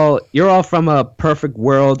 You're all from a perfect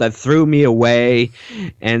world that threw me away.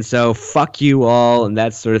 And so fuck you all and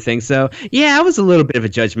that sort of thing. So, yeah, I was a little bit of a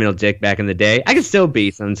judgmental dick back in the day. I can still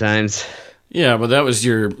be sometimes. Yeah, but that was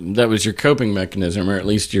your coping mechanism, or at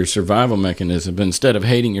least your survival mechanism. But instead of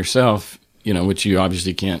hating yourself, which you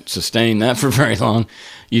obviously can't sustain that for very long,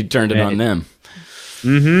 you turned it on them.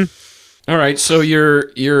 Mm-hmm. All right, so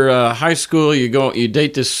you're high school. You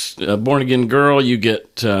date this born again girl. You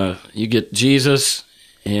get Jesus,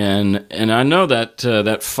 and I know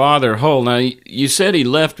that father hole. Now you said he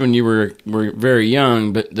left when you were very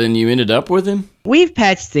young, but then you ended up with him. We've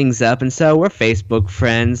patched things up, and so we're Facebook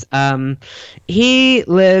friends. He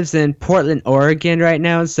lives in Portland, Oregon right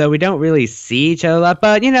now, so we don't really see each other a lot,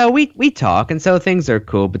 but, we talk, and so things are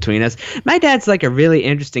cool between us. My dad's, a really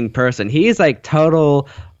interesting person. He's, total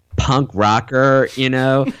punk rocker,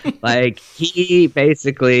 like he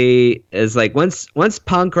basically is like once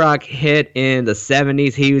punk rock hit in the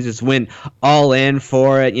 70s, he just went all in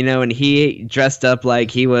for it, and he dressed up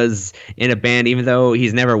like he was in a band even though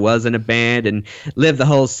he's never was in a band, and lived the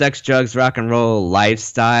whole sex, drugs, rock and roll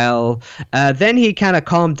lifestyle. Then he kind of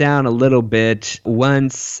calmed down a little bit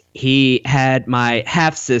once he had my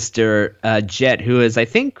half sister Jet, who is I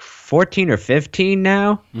think 14 or 15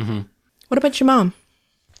 now. What about your mom?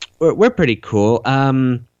 We're pretty cool.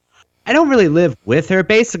 I don't really live with her.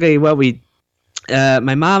 Basically, what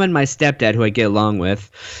my mom and my stepdad, who I get along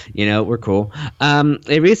with, we're cool.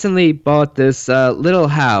 They recently bought this little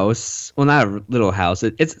house. Well, not a little house.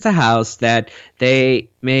 It's a house that they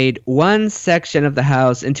made one section of the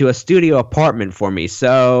house into a studio apartment for me.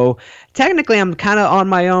 So technically, I'm kind of on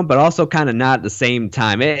my own, but also kind of not at the same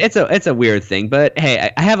time. It's a weird thing. But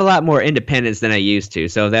hey, I have a lot more independence than I used to,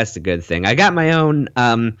 so that's the good thing. I got my own.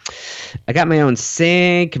 I got my own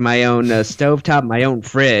sink, my own stovetop, my own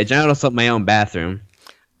fridge, and I also have my own bathroom.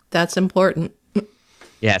 That's important.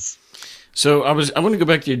 Yes. So I want to go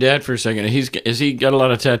back to your dad for a second. Has he got a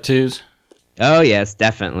lot of tattoos? Oh yes,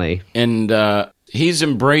 definitely. And he's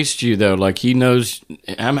embraced you though. Like he knows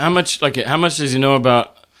how much does he know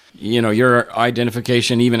about your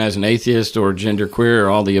identification, even as an atheist or genderqueer or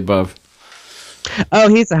all the above? Oh,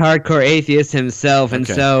 he's a hardcore atheist himself, and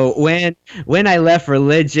so when I left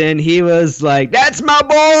religion, he was like, "That's my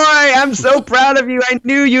boy! I'm so proud of you. I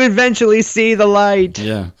knew you'd eventually see the light."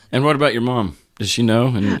 Yeah. And what about your mom? Does she know?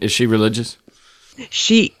 And is she religious?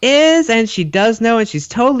 She is, and she does know, and she's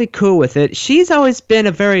totally cool with it. She's always been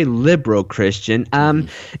a very liberal Christian.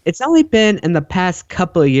 It's only been in the past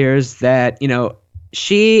couple of years that,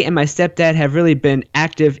 she and my stepdad have really been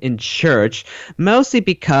active in church, mostly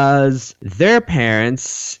because their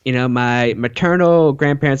parents, my maternal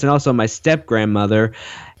grandparents and also my step-grandmother,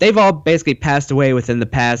 they've all basically passed away within the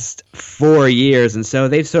past 4 years, and so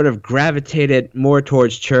they've sort of gravitated more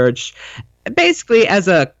towards church, basically as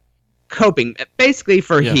a coping, basically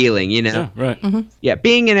for healing, Yeah, right. Mm-hmm. Yeah,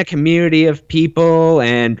 being in a community of people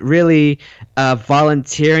and really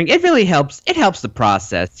volunteering, it really helps. It helps the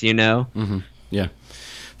process, Mm-hmm. Yeah,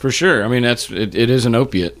 for sure. I mean, it is an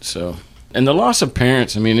opiate. So, and the loss of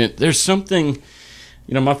parents. I mean, there's something.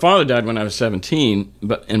 My father died when I was 17,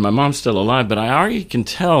 and my mom's still alive. But I already can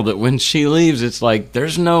tell that when she leaves, it's like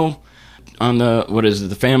there's no on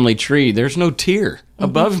the family tree. There's no tier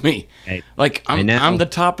above me. Like I'm the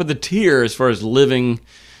top of the tier as far as living,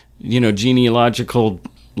 genealogical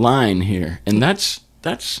line here, and that's.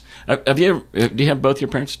 Do you have both your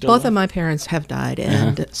parents still? Both of my parents have died,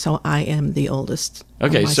 and so I am the oldest.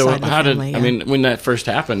 Okay, so how did family, when that first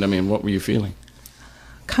happened? I mean, what were you feeling?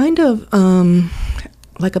 Kind of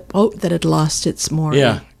like a boat that had lost its mooring.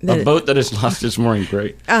 Yeah, a boat that has lost its mooring.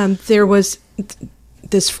 Great. There was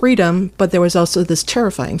this freedom, but there was also this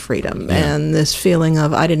terrifying freedom and this feeling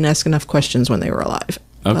of I didn't ask enough questions when they were alive.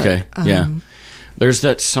 Okay, yeah. There's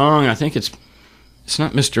that song. I think it's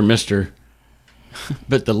not Mr.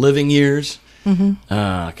 But the Living Years. Mm-hmm.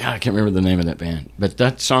 God, I can't remember the name of that band. But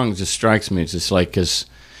that song just strikes me. It's just like, because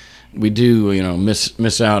we do,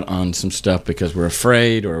 miss out on some stuff because we're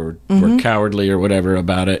afraid or we're cowardly or whatever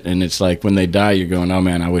about it. And it's like when they die, you're going, oh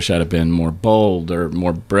man, I wish I'd have been more bold or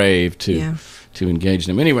more brave to engage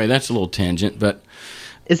them. Anyway, that's a little tangent, but.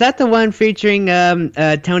 Is that the one featuring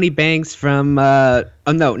Tony Banks from?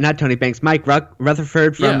 No, not Tony Banks. Mike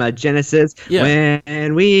Rutherford from Genesis. Yeah.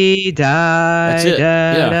 When we die. That's it.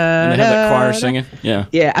 And they have that choir singing. Yeah.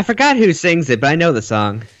 Yeah, I forgot who sings it, but I know the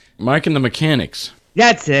song. Mike and the Mechanics.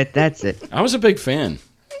 That's it. I was a big fan,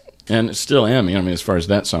 and still am. As far as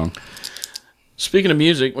that song. Speaking of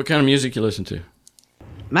music, what kind of music you listen to?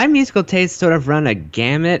 My musical tastes sort of run a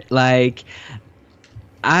gamut. Like,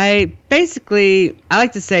 I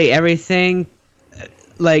like to say everything,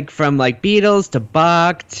 like from like Beatles to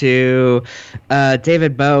Bach to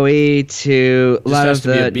David Bowie to a lot of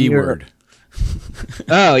the be a B word.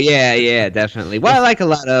 Oh yeah, definitely. Well, I like a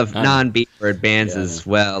lot of non-B word bands as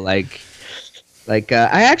well. Like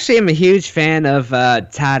I actually am a huge fan of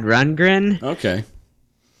Todd Rundgren. Okay.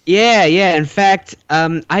 Yeah. In fact,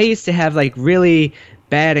 I used to have like really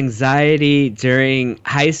bad anxiety during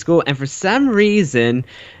high school, and for some reason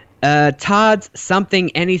Todd's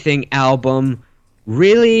Something Anything album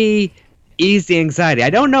really eased the anxiety. I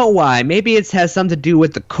don't know why. Maybe it has something to do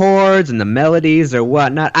with the chords and the melodies or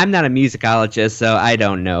whatnot. I'm not a musicologist, so I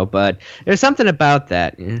don't know, but there's something about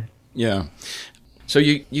that. Yeah. So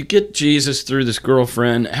you get Jesus through this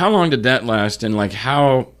girlfriend. How long did that last? And like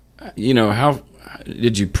how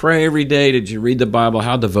did you pray every day? Did you read the Bible?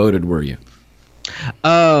 How devoted were you?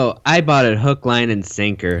 Oh, I bought it hook, line, and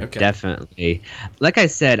sinker, definitely. Like I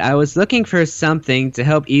said, I was looking for something to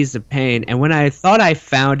help ease the pain, and when I thought I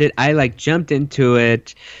found it, I jumped into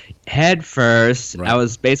it head first. Right. I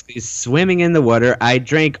was basically swimming in the water. I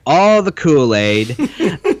drank all the Kool-Aid.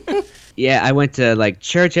 Yeah, I went to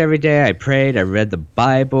church every day. I prayed. I read the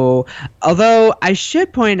Bible. Although I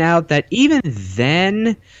should point out that even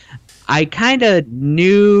then, I kind of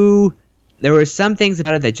knew there were some things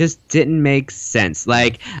about it that just didn't make sense.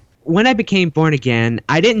 When I became born again,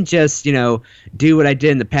 I didn't just, do what I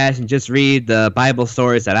did in the past and just read the Bible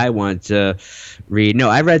stories that I wanted to read. No,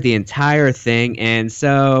 I read the entire thing, and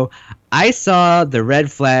so I saw the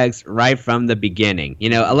red flags right from the beginning.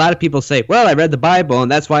 A lot of people say, well, I read the Bible,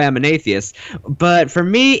 and that's why I'm an atheist. But for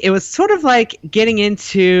me, it was sort of like getting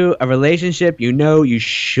into a relationship you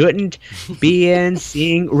shouldn't be in,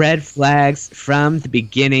 seeing red flags from the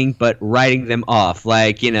beginning, but writing them off.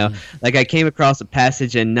 I came across a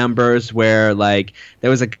passage in Numbers where, there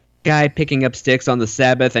was a guy picking up sticks on the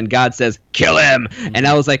Sabbath, and God says, kill him! And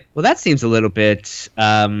I was like, well, that seems a little bit...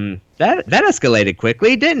 That escalated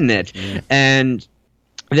quickly, didn't it? Yeah. And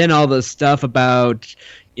then all the stuff about,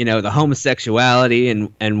 the homosexuality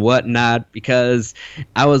and whatnot, because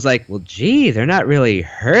I was like, well, gee, they're not really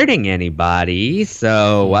hurting anybody,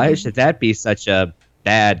 so why should that be such a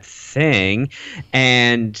bad thing?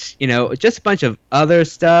 And, just a bunch of other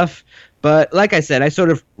stuff. But like I said, I sort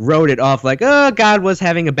of wrote it off oh, God was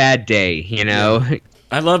having a bad day, Yeah.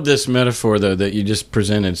 I love this metaphor, though, that you just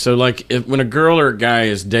presented. So, when a girl or a guy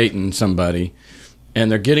is dating somebody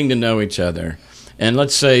and they're getting to know each other, and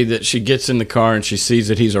let's say that she gets in the car and she sees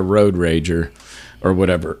that he's a road rager or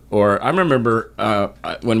whatever. Or I remember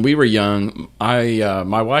when we were young,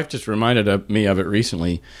 my wife just reminded me of it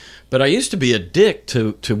recently, but I used to be a dick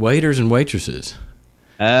to waiters and waitresses.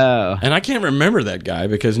 Oh. And I can't remember that guy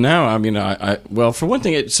because now, well, for one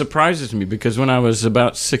thing, it surprises me because when I was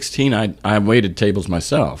about 16, I waited tables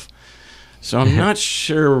myself. So I'm not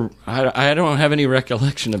sure, I don't have any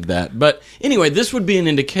recollection of that. But anyway, this would be an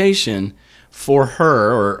indication for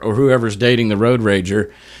her or whoever's dating the road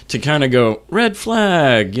rager to kind of go, red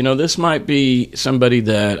flag, this might be somebody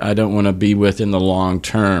that I don't want to be with in the long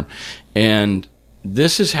term. And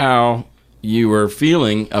this is how you were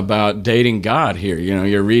feeling about dating God here.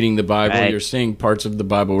 You're reading the Bible, right. You're seeing parts of the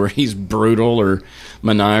Bible where he's brutal or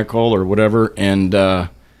maniacal or whatever, and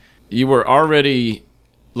you were already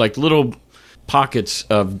little pockets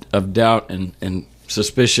of doubt and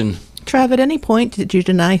suspicion. Trav, at any point did you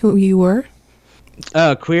deny who you were?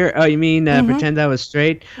 Oh, queer? Oh, you mean pretend I was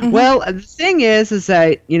straight? Mm-hmm. Well, the thing is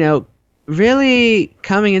that, really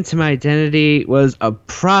coming into my identity was a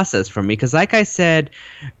process for me because like I said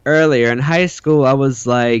earlier, in high school I was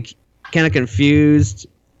kind of confused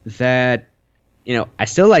that I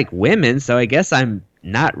still like women, so I guess I'm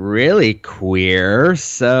not really queer.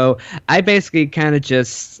 So I basically kind of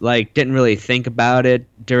just didn't really think about it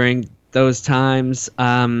during those times.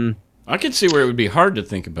 I could see where it would be hard to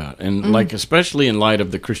think about, and especially in light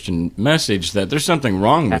of the Christian message that there's something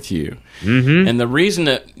wrong with you. Mm-hmm. And the reason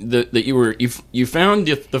that you found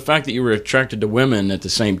the fact that you were attracted to women at the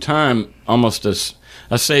same time almost as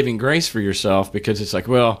a saving grace for yourself, because it's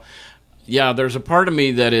well, yeah, there's a part of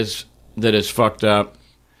me that is fucked up,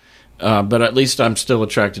 but at least I'm still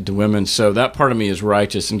attracted to women, so that part of me is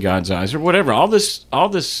righteous in God's eyes, or whatever. All this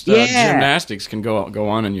gymnastics can go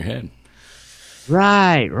on in your head.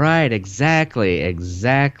 Right, exactly,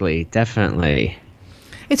 definitely.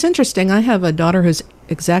 It's interesting. I have a daughter who's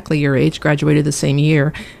exactly your age, graduated the same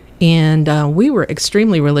year, and we were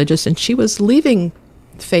extremely religious, and she was leaving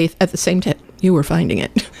faith at the same time you were finding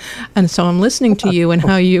it. And so I'm listening to you and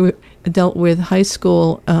how you dealt with high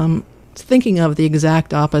school, thinking of the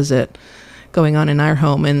exact opposite going on in our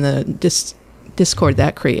home and the discord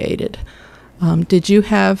that created. Did you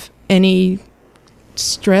have any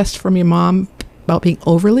stress from your mom about being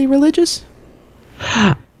overly religious?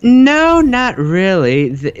 No, not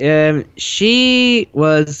really. She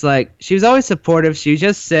was always supportive. She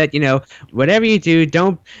just said, whatever you do,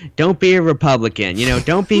 don't be a Republican.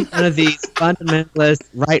 Don't be one of these fundamentalist,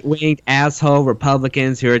 right-winged asshole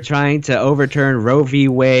Republicans who are trying to overturn Roe v.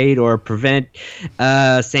 Wade or prevent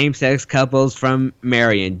same-sex couples from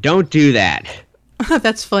marrying. Don't do that.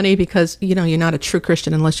 That's funny because, you're not a true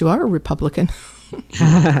Christian unless you are a Republican.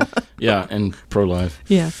 Yeah, and pro-life.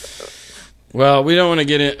 Yeah. Well, we don't want to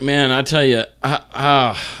get in. Man, I tell you,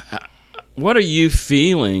 what are you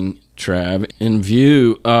feeling, Trav, in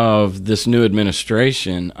view of this new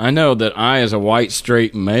administration? I know that I, as a white,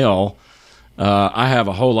 straight male, I have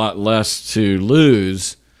a whole lot less to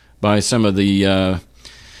lose by some of the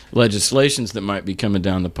legislations that might be coming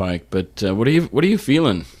down the pike. But what are you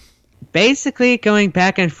feeling? Basically, going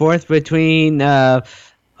back and forth between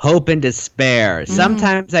hope and despair.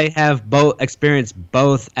 Sometimes I have experienced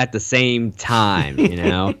both at the same time.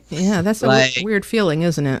 Yeah, that's a weird feeling,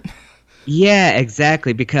 isn't it? Yeah,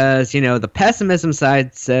 exactly. Because, the pessimism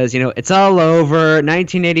side says, it's all over.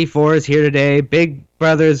 1984 is here today. Big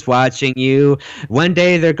Brother's watching you. One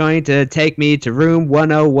day they're going to take me to room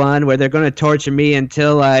 101 where they're going to torture me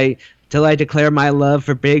until I declare my love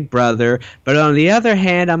for Big Brother. But on the other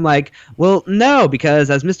hand, I'm like, well, no,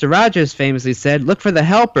 because as Mr. Rogers famously said, look for the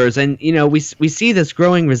helpers. And, we see this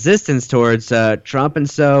growing resistance towards Trump. And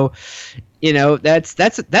so, that's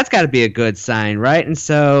got to be a good sign, right? And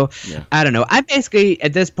so, I don't know. I'm basically,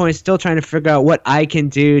 at this point, still trying to figure out what I can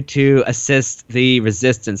do to assist the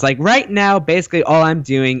resistance. Like, right now, basically, all I'm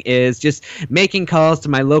doing is just making calls to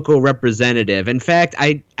my local representative. In fact,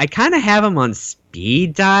 I kind of have him on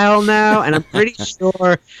speed dial now, and I'm pretty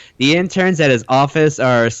sure the interns at his office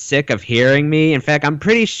are sick of hearing me. In fact, I'm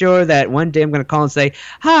pretty sure that one day I'm going to call and say,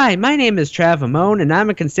 hi, my name is Trav Mamone, and I'm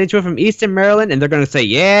a constituent from Eastern Maryland, and they're going to say,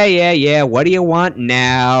 yeah, what do you want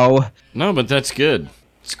now? No, but that's good.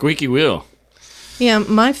 Squeaky wheel. Yeah,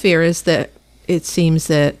 my fear is that it seems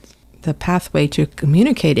that the pathway to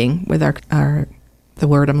communicating with our the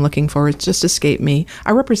word I'm looking for, it's just escaped me,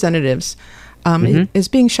 our representatives, is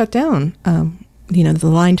being shut down. The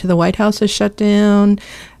line to the White House is shut down.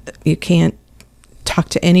 You can't talk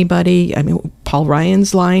to anybody. I mean, Paul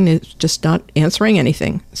Ryan's line is just not answering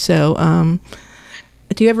anything. So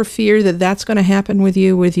do you ever fear that that's going to happen with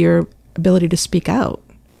you, with your ability to speak out?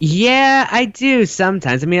 Yeah, I do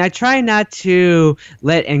sometimes. I mean, I try not to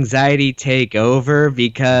let anxiety take over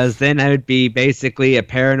because then I would be basically a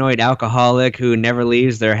paranoid alcoholic who never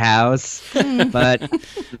leaves their house. But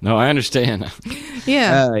no, I understand.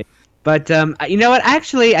 Yeah. But you know what?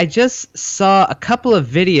 Actually, I just saw a couple of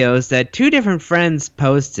videos that two different friends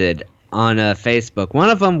posted on Facebook. One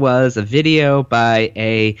of them was a video by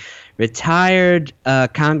a retired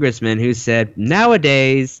congressman who said,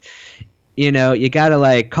 nowadays, you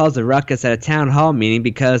gotta cause a ruckus at a town hall meeting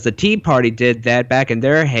because the Tea Party did that back in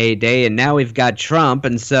their heyday, and now we've got Trump,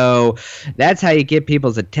 and so that's how you get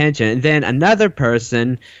people's attention. And then another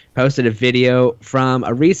person posted a video from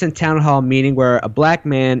a recent town hall meeting where a black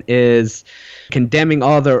man is condemning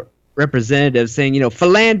all the representatives, saying,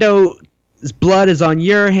 Philando's blood is on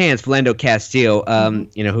your hands. Philando Castile,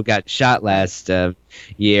 who got shot last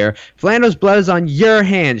year. Philando's blood is on your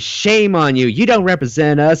hands. Shame on you. You don't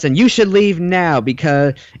represent us, and you should leave now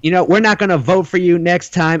because, we're not going to vote for you next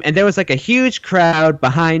time. And there was a huge crowd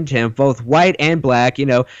behind him, both white and black,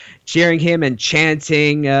 cheering him and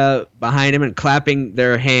chanting behind him and clapping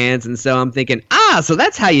their hands. And so I'm thinking, so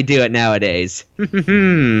that's how you do it nowadays.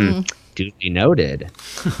 Duly noted.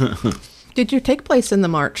 Did you take place in the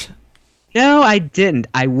march? No, I didn't.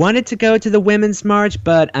 I wanted to go to the Women's March,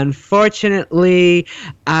 but unfortunately,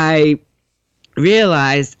 I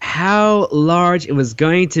realized how large it was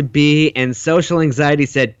going to be, and social anxiety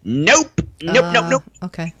said, nope.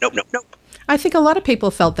 Okay. Nope. I think a lot of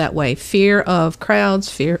people felt that way. Fear of crowds,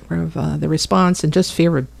 fear of the response, and just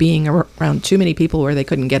fear of being around too many people where they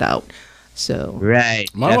couldn't get out. So right.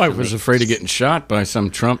 My wife was afraid of getting shot by some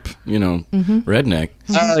Trump, redneck.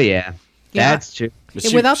 Oh, yeah. That's true.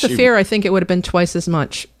 Without the fear, I think it would have been twice as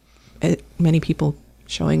much. Many people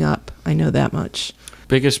showing up. I know that much.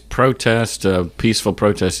 Biggest protest, peaceful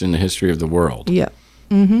protest in the history of the world. Yeah.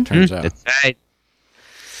 Turns out. That's right.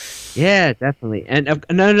 Yeah, definitely. And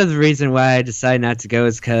another reason why I decided not to go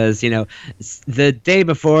is because, the day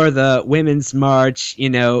before the Women's March,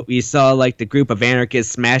 we saw the group of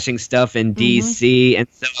anarchists smashing stuff in D.C. And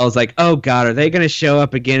so I was like, oh, God, are they going to show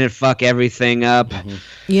up again and fuck everything up?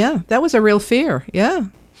 Yeah, that was a real fear. Yeah.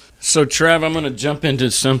 So, Trav, I'm going to jump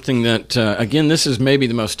into something that, again, this is maybe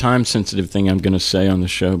the most time-sensitive thing I'm going to say on the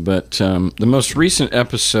show, but the most recent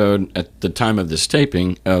episode at the time of this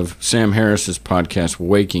taping of Sam Harris's podcast,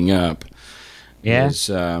 Waking Up,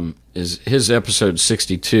 is his episode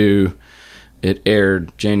 62. It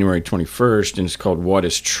aired January 21st, and it's called What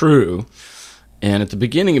is True? And at the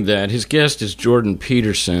beginning of that, his guest is Jordan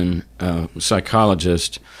Peterson, a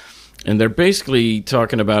psychologist, and they're basically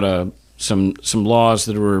talking about some laws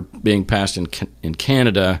that were being passed in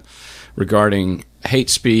Canada regarding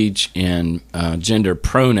hate speech and gender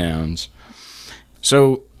pronouns.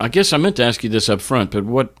 So I guess I meant to ask you this up front, but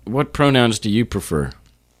what pronouns do you prefer?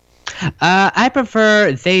 I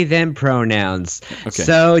prefer they/them pronouns. Okay.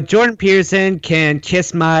 So Jordan Peterson can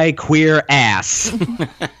kiss my queer ass.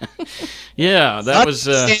 Yeah, that fuck was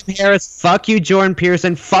Sam Harris. Fuck you, Jordan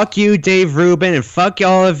Peterson. Fuck you, Dave Rubin, and fuck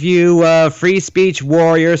all of you free speech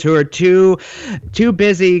warriors who are too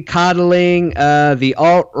busy coddling the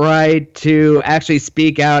alt-right to actually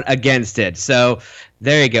speak out against it. So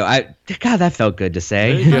there you go. God, that felt good to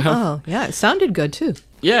say. There you go. Oh, yeah, it sounded good too.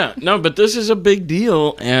 Yeah, no, but this is a big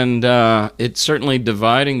deal, and it's certainly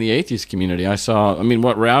dividing the atheist community.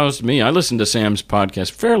 What roused me, I listened to Sam's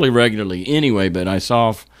podcast fairly regularly anyway, but I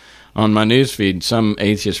saw on my newsfeed some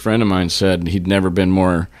atheist friend of mine said he'd never been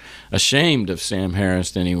more ashamed of Sam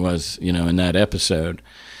Harris than he was, in that episode.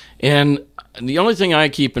 And the only thing I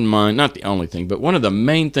keep in mind, not the only thing, but one of the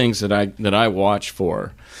main things that I watch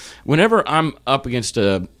for, whenever I'm up against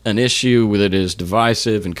an issue that is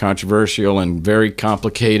divisive and controversial and very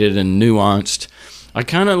complicated and nuanced, I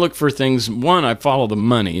kind of look for things. One, I follow the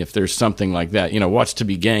money if there's something like that. What's to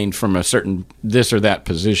be gained from a certain this or that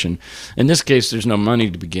position. In this case, there's no money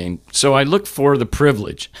to be gained. So I look for the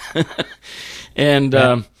privilege. And,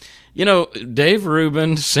 Dave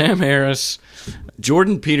Rubin, Sam Harris,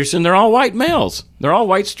 Jordan Peterson, they're all white males. They're all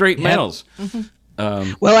white, straight males.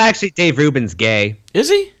 Mm-hmm. Well, actually, Dave Rubin's gay. Is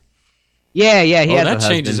he? Yeah, he has a that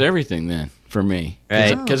husband. changes everything then for me.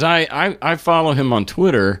 Right. Because I follow him on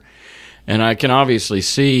Twitter, and I can obviously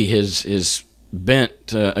see his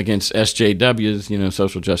bent against SJWs,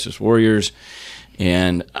 social justice warriors.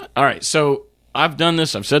 And, all right, so I've done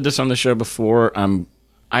this. I've said this on the show before.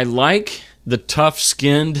 I like the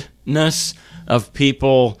tough-skinnedness of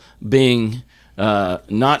people being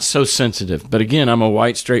not so sensitive. But again, I'm a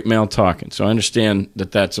white, straight male talking, so I understand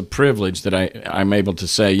that that's a privilege that I'm able to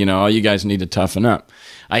say, oh, you guys need to toughen up.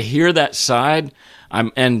 I hear that side,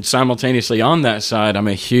 and simultaneously on that side, I'm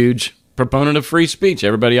a huge proponent of free speech.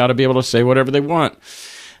 Everybody ought to be able to say whatever they want.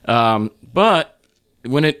 But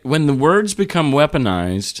when the words become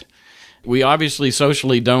weaponized, we obviously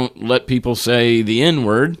socially don't let people say the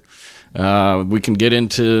N-word. We can get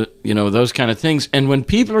into, those kind of things. And when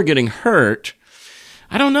people are getting hurt,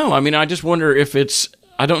 I don't know. I just wonder if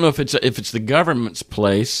I don't know if it's the government's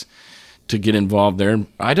place to get involved there.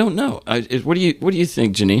 I don't know. What do you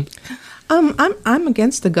think, Jeanine? I'm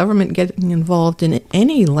against the government getting involved in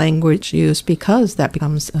any language use because that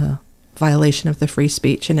becomes a violation of the free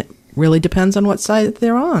speech, and it really depends on what side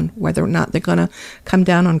they're on, whether or not they're going to come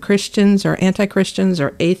down on Christians or anti-Christians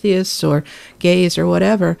or atheists or gays or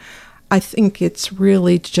whatever. I think it's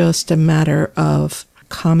really just a matter of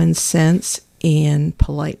common sense and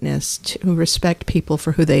politeness to respect people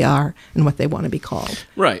for who they are and what they want to be called.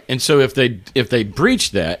 Right. And so if they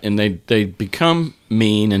breach that and they become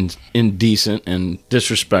mean and indecent and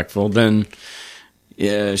disrespectful, then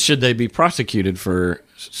should they be prosecuted for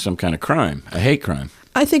some kind of crime, a hate crime?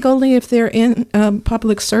 I think only if they're in a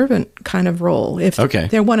public servant kind of role. If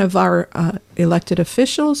they're one of our elected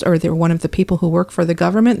officials or they're one of the people who work for the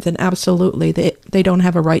government, then absolutely they don't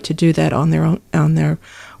have a right to do that on their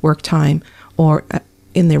work time or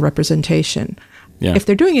in their representation. Yeah. If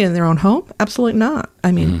they're doing it in their own home, absolutely not.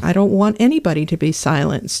 I don't want anybody to be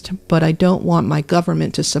silenced, but I don't want my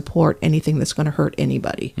government to support anything that's going to hurt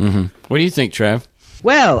anybody. Mm-hmm. What do you think, Trav?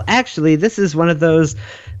 Well, actually, this is one of those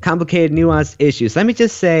complicated, nuanced issues. Let me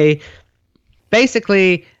just say,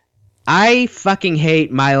 basically, I fucking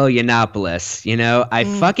hate Milo Yiannopoulos. I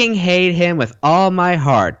fucking hate him with all my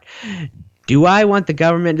heart. Do I want the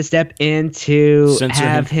government to step in to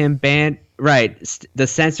have him banned? Right, to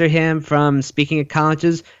censor him from speaking at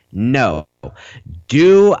colleges? No.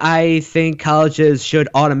 Do I think colleges should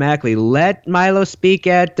automatically let Milo speak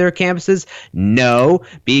at their campuses? No,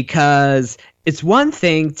 because it's one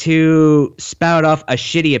thing to spout off a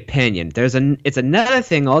shitty opinion. It's another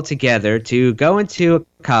thing altogether to go into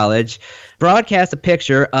a college, broadcast a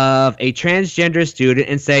picture of a transgender student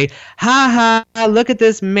and say, ha ha, look at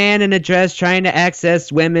this man in a dress trying to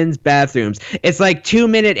access women's bathrooms. It's like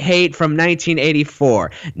 2-minute hate from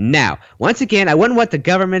 1984. Now, once again, I wouldn't want the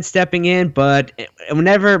government stepping in, but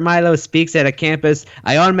whenever Milo speaks at a campus,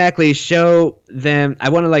 I automatically show them, I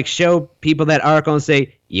want to show people that article and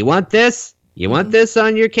say, you want this? You want this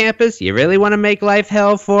on your campus? You really want to make life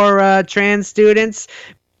hell for trans students?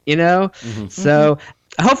 So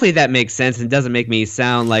hopefully that makes sense and doesn't make me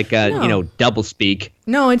sound like double speak.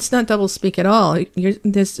 No, it's not double speak at all.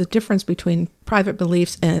 There's a difference between private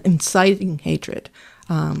beliefs and inciting hatred.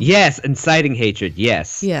 Yes, inciting hatred,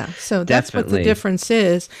 yes. Yeah, so that's definitely what the difference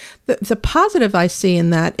is. The positive I see in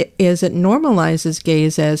that is it normalizes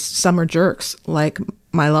gays as some are jerks, like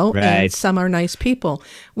Milo, right, and some are nice people,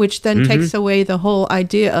 which then takes away the whole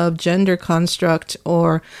idea of gender construct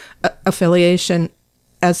or affiliation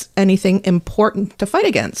as anything important to fight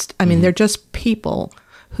against. They're just people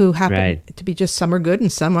who happen to be just, some are good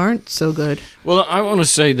and some aren't so good. Well, I want to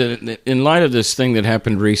say that in light of this thing that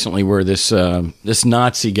happened recently where this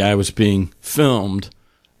Nazi guy was being filmed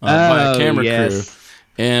by a camera crew,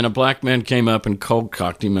 and a black man came up and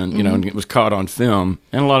cold-cocked him, and, and it was caught on film,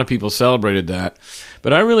 and a lot of people celebrated that.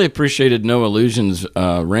 But I really appreciated Noah Illusion's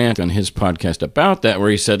rant on his podcast about that,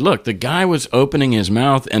 where he said, look, the guy was opening his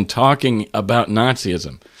mouth and talking about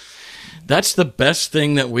Nazism. That's the best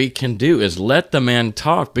thing that we can do, is let the man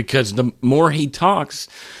talk, because the more he talks,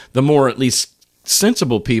 the more at least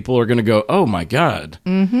sensible people are going to go, oh, my God,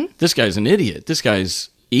 this guy's an idiot. This guy's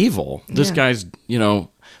evil. This guy's,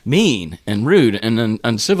 mean and rude and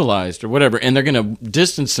uncivilized or whatever, and they're going to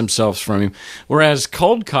distance themselves from him. Whereas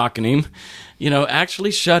cold cocking him, actually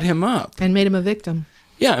shut him up and made him a victim.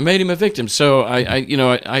 Yeah, it made him a victim. So I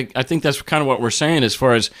think that's kind of what we're saying as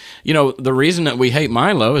far as the reason that we hate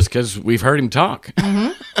Milo is because we've heard him talk.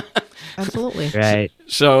 Absolutely. Right.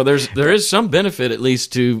 So there is some benefit at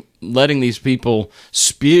least to letting these people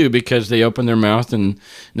spew because they open their mouth and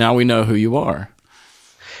now we know who you are.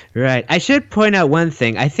 Right. I should point out one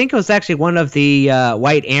thing. I think it was actually one of the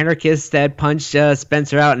white anarchists that punched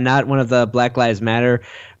Spencer out, and not one of the Black Lives Matter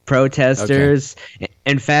protesters. Okay.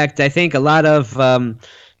 In fact, I think a lot of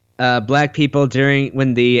black people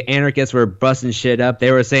when the anarchists were busting shit up,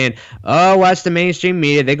 they were saying, oh, watch the mainstream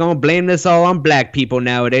media. They're going to blame this all on black people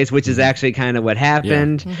nowadays, which is actually kind of what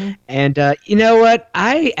happened. Yeah. And you know what?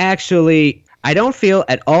 I don't feel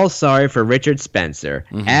at all sorry for Richard Spencer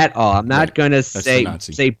at all. I'm not going to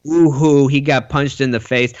say boo-hoo, he got punched in the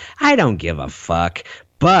face. I don't give a fuck.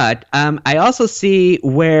 But I also see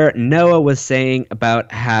where Noah was saying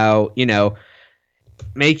about how,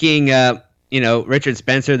 making, Richard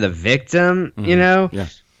Spencer the victim,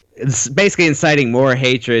 it's basically inciting more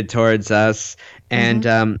hatred towards us. And,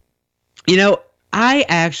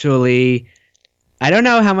 I don't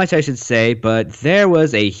know how much I should say, but there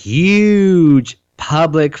was a huge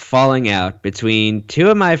public falling out between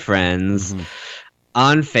two of my friends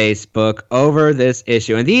on Facebook over this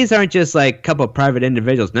issue. And these aren't just like a couple of private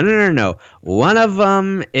individuals. No. One of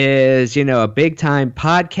them is, a big-time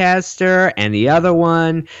podcaster, and the other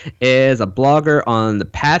one is a blogger on the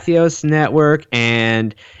Pathos Network.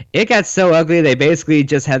 And it got so ugly, they basically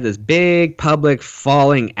just had this big public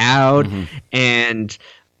falling out. And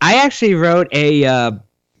I actually wrote a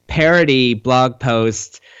parody blog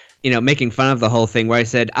post, making fun of the whole thing, where I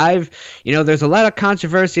said, there's a lot of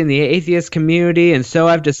controversy in the atheist community, and so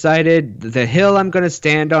I've decided the hill I'm going to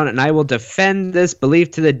stand on, and I will defend this belief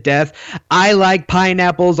to the death. I like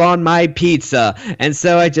pineapples on my pizza. And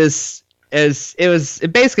so it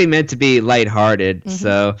basically meant to be lighthearted.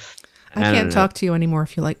 So I can't talk to you anymore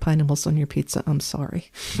if you like pineapples on your pizza. I'm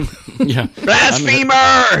sorry. Yeah. Blasphemer!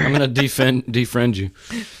 I'm going to defriend you.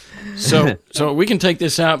 So we can take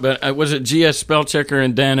this out, but was it GS Spellchecker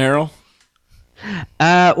and Dan Errol?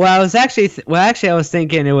 I was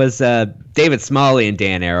thinking it was David Smalley and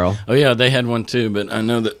Dan Errol. Oh, yeah, they had one too, but I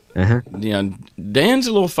know that Dan's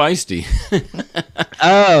a little feisty.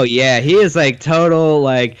 Oh, yeah, he is like total,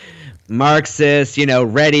 like, Marxist,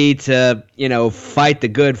 ready to, fight the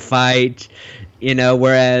good fight,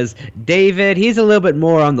 whereas David, he's a little bit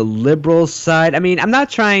more on the liberal side. I mean, I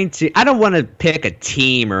don't want to pick a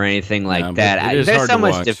team or anything like that. There's so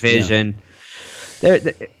much division. Yeah.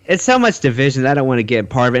 It's so much division that I don't want to get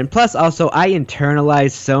part of it. And plus, also, I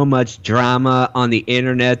internalize so much drama on the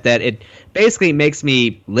internet that it basically makes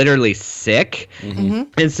me literally sick.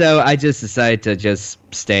 And so I just decided to just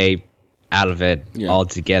stay out of it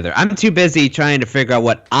altogether. I'm too busy trying to figure out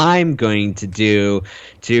what I'm going to do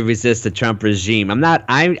to resist the Trump regime.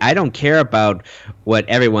 I don't care about what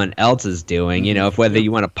everyone else is doing. If whether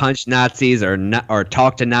you want to punch Nazis or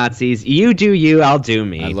talk to Nazis, you do you, I'll do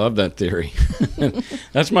me. I love that theory.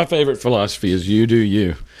 That's my favorite philosophy: is you do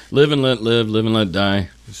you. Live and let live, live and let die.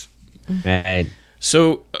 Right.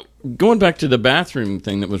 So, going back to the bathroom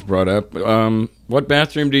thing that was brought up, what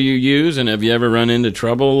bathroom do you use, and have you ever run into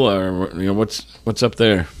trouble, or what's up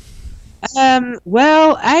there?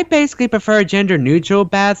 Well, I basically prefer gender-neutral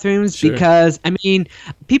bathrooms because,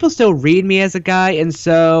 people still read me as a guy, and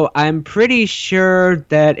so I'm pretty sure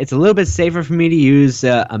that it's a little bit safer for me to use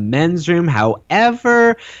a men's room.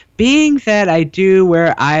 However, being that I do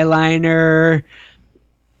wear eyeliner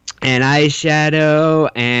and eyeshadow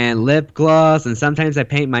and lip gloss, and sometimes I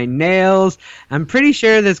paint my nails, I'm pretty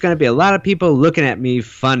sure there's going to be a lot of people looking at me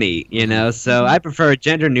funny, so I prefer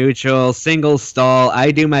gender neutral, single stall,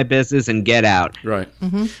 I do my business and get out. Right.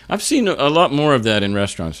 I've seen a lot more of that in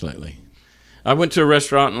restaurants lately. I went to a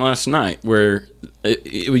restaurant last night where it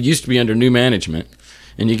used to be under new management,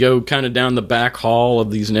 and you go kind of down the back hall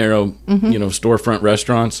of these narrow, storefront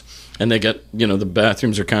restaurants, and they got, the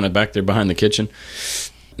bathrooms are kind of back there behind the kitchen.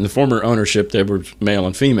 In the former ownership, they were male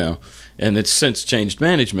and female, and it's since changed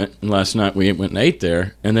management. And last night we went and ate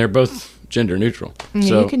there, and they're both gender neutral. Yeah,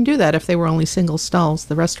 so you can do that if they were only single stalls.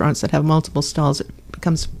 The restaurants that have multiple stalls, it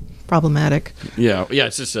becomes problematic. Yeah,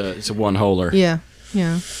 it's just it's a one-holer.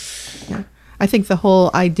 Yeah. I think the whole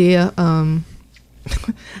idea,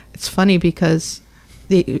 it's funny because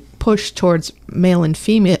the push towards male and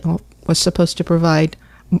female was supposed to provide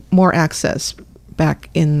more access back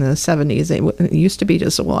in the 70s. It used to be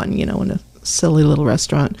just one, in a silly little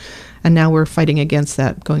restaurant. And now we're fighting against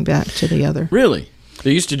that, going back to the other. Really?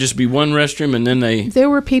 There used to just be one restroom, and then There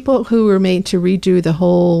were people who were made to redo the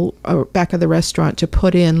whole back of the restaurant to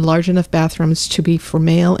put in large enough bathrooms to be for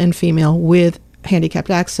male and female with handicapped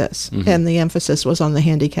access. Mm-hmm. And the emphasis was on the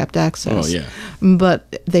handicapped access. Oh, yeah.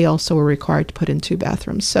 But they also were required to put in 2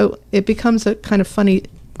 bathrooms. So it becomes a kind of funny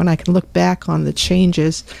when I can look back on the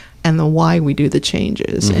changes and the why we do the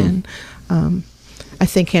changes. Mm-hmm. And I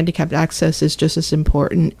think handicapped access is just as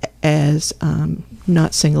important as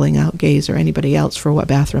not singling out gays or anybody else for what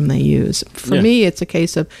bathroom they use. For me, it's a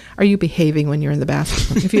case of, are you behaving when you're in the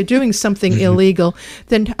bathroom? If you're doing something illegal,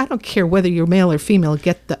 then I don't care whether you're male or female,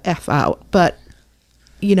 get the F out. But,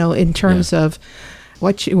 in terms of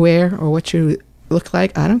what you wear or what you look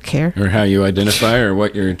like, I don't care. Or how you identify or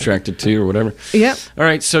what you're attracted to or whatever. Yep. All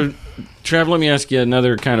right, so, Trav, let me ask you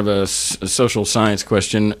another kind of a social science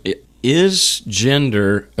question. Is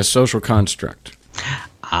gender a social construct?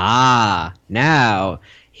 Now,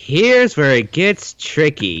 here's where it gets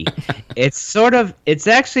tricky. It's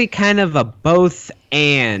actually kind of a both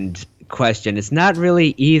and question. It's not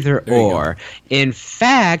really either or. In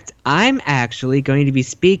fact, I'm actually going to be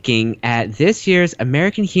speaking at this year's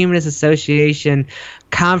American Humanist Association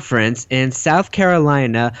conference in South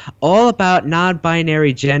Carolina all about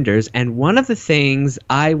non-binary genders, and one of the things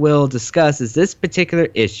I will discuss is this particular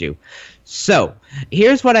issue. So,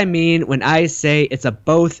 here's what I mean when I say it's a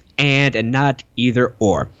both and not either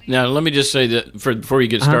or. Now, let me just say that before you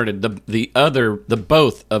get started, the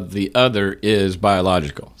both of the other is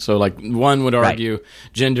biological. So, like, one would argue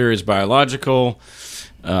gender is biological,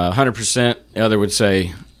 100%. The other would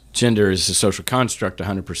say gender is a social construct,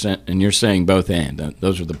 100%. And you're saying both and.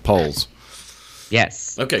 Those are the poles.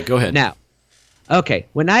 Yes. Okay, go ahead. Now,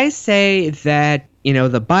 when I say that,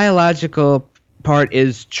 the biological part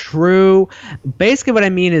is true, basically what I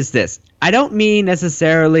mean is this. I don't mean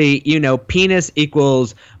necessarily, penis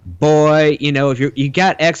equals boy. If you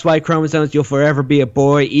got XY chromosomes, you'll forever be a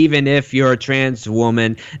boy, even if you're a trans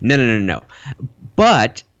woman. No.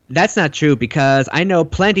 But that's not true, because I know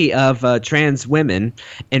plenty of trans women.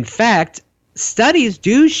 In fact, studies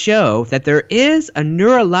do show that there is a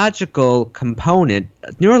neurological component,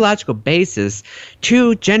 neurological basis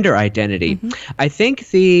to gender identity. Mm-hmm. I think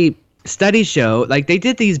the studies show, like, they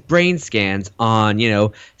did these brain scans on,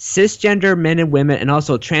 cisgender men and women and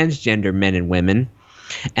also transgender men and women.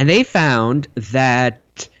 And they found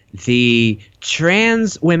that the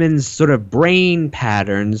trans women's sort of brain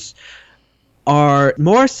patterns are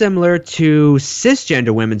more similar to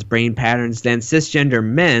cisgender women's brain patterns than cisgender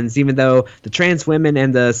men's, even though the trans women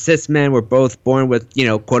and the cis men were both born with,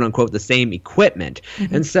 quote unquote, the same equipment.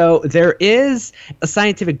 Mm-hmm. And so there is a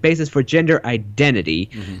scientific basis for gender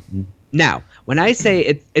identity. Mm-hmm. Now, when I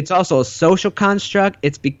say it's also a social construct,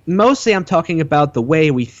 mostly I'm talking about the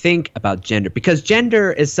way we think about gender, because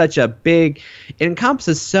gender is such a big, it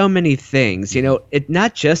encompasses so many things, it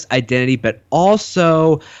not just identity, but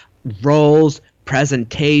also roles,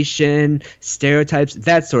 presentation, stereotypes,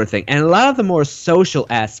 that sort of thing. And a lot of the more social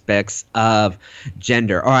aspects of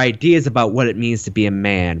gender are ideas about what it means to be a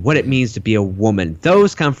man, what it means to be a woman.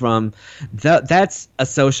 Those come from, that's a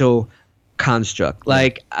social construct.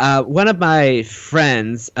 Like, one of my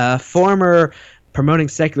friends, former Promoting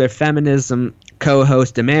Secular Feminism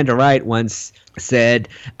co-host Amanda Wright, once said,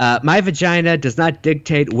 my vagina does not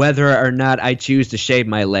dictate whether or not I choose to shave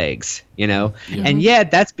my legs, Yeah. And yet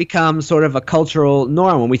that's become sort of a cultural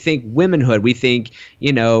norm. When we think womanhood, we think,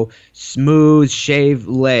 smooth shaved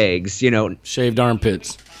legs, Shaved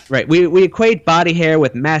armpits. Right. We equate body hair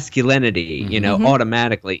with masculinity, Mm-hmm.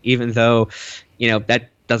 Automatically, even though, that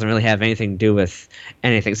doesn't really have anything to do with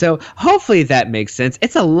anything. So hopefully that makes sense.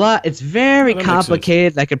 It's a lot. It's very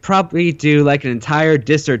complicated. I could probably do like an entire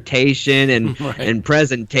dissertation and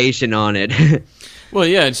presentation on it. Well,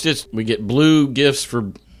 yeah, it's just we get blue gifts for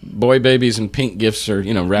boy babies and pink gifts or,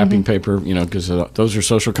 wrapping paper, because those are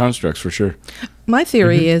social constructs for sure. My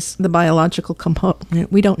theory is the biological component.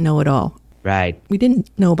 We don't know it all. Right. We didn't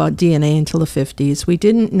know about DNA until the 50s. We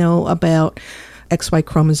didn't know about XY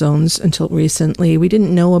chromosomes until recently. We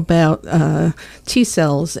didn't know about T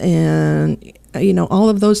cells and, all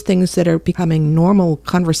of those things that are becoming normal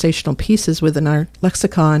conversational pieces within our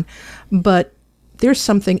lexicon. But there's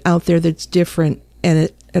something out there that's different, and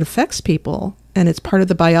it affects people, and it's part of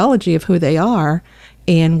the biology of who they are.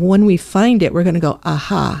 And when we find it, we're going to go,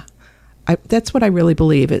 aha. That's what I really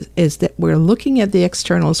believe is that we're looking at the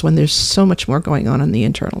externals when there's so much more going on in the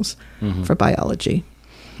internals for biology.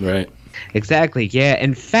 Right. Exactly. Yeah.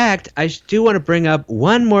 In fact, I do want to bring up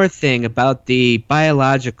one more thing about the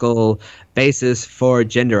biological basis for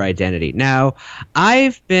gender identity. Now,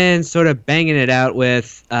 I've been sort of banging it out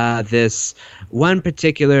with this one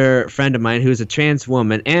particular friend of mine who's a trans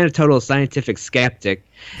woman and a total scientific skeptic.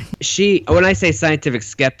 When I say scientific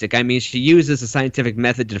skeptic, I mean she uses a scientific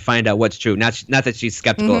method to find out what's true. Not that she's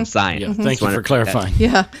skeptical of science. Yeah, thank you for clarifying.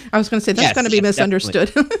 Yeah, I was going to say that's going to be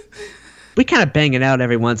misunderstood. We kind of bang it out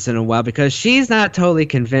every once in a while because she's not totally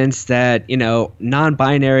convinced that,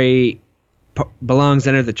 non-binary belongs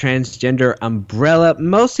under the transgender umbrella,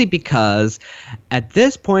 mostly because at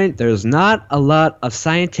this point there's not a lot of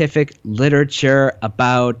scientific literature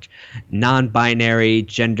about non-binary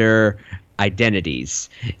gender identities.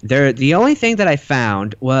 The only thing that I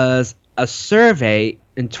found was a survey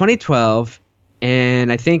in 2012, and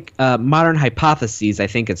I think Modern Hypotheses, I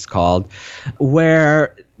think it's called,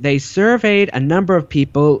 where they surveyed a number of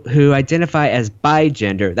people who identify as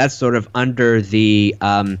bigender. That's sort of under the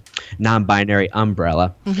non-binary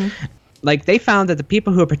umbrella. Like, they found that the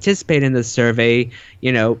people who participate in this survey,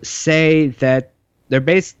 say that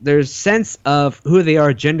their sense of who they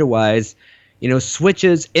are gender-wise,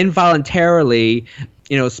 switches involuntarily,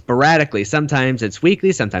 sporadically. Sometimes it's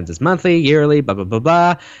weekly, sometimes it's monthly, yearly, blah, blah, blah,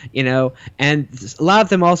 blah, and a lot of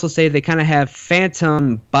them also say they kind of have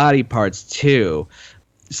phantom body parts too.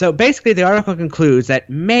 So basically the article concludes that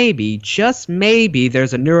maybe, just maybe,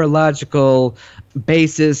 there's a neurological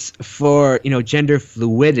basis for, gender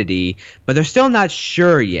fluidity, but they're still not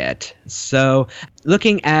sure yet. So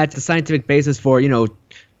looking at the scientific basis for,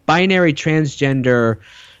 binary transgender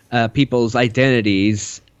people's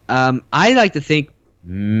identities, I like to think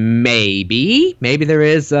maybe there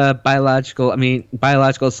is a biological /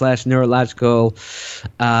 neurological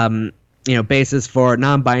basis for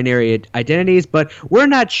non-binary identities, but we're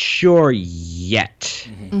not sure yet.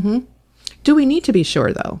 Do we need to be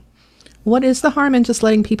sure, though? What is the harm in just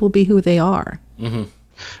letting people be who they are?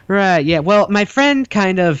 Right, yeah. Well, my friend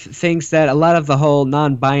kind of thinks that a lot of the whole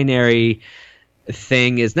non-binary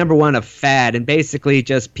thing is, number one, a fad, and basically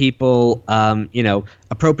just people,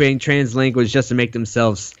 appropriating trans language just to make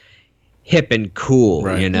themselves hip and cool,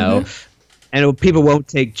 right. And people won't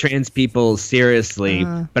take trans people seriously.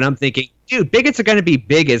 But I'm thinking, dude, bigots are going to be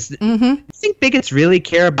bigots. You think bigots really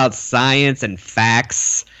care about science and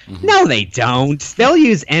facts? No, they don't. They'll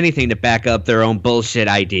use anything to back up their own bullshit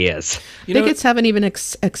ideas. Bigots haven't even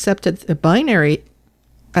accepted the binary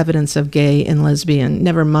evidence of gay and lesbian,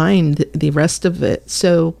 never mind the rest of it.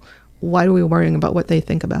 So why are we worrying about what they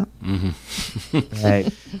think about?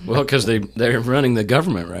 Right. Well, because they're running the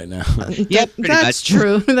government right now. Yeah, that's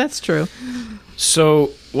true. That's true.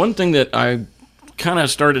 So one thing that I kind of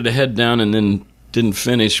started to head down and then didn't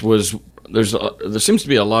finish was there seems to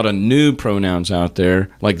be a lot of new pronouns out there,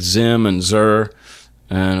 like Zim and Zer.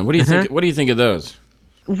 What do you think? What do you think of those?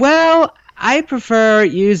 Well, I prefer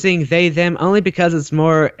using they, them only because it's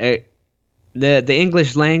more the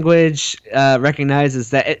English language recognizes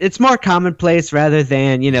that it's more commonplace rather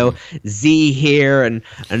than Z here and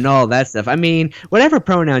all that stuff. I mean, whatever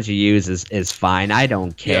pronouns you use is fine. I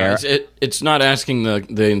don't care. Yeah, it's not asking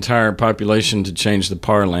the entire population to change the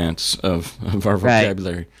parlance of our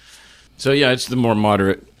vocabulary. Right. So yeah, it's the more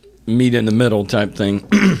moderate, meet in the middle type thing.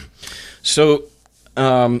 So.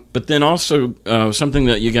 But then also something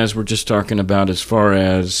that you guys were just talking about as far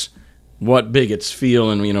as what bigots feel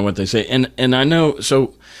and what they say, and I know.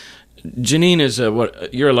 So, Jeanine is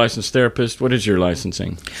you're a licensed therapist. What is your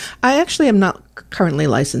licensing? I actually am not currently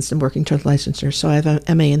licensed and working towards licensure, so I have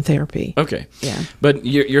an MA in therapy. Okay, yeah, but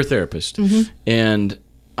you're a therapist, and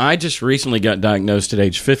I just recently got diagnosed at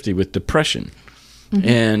age 50 with depression,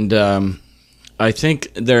 and I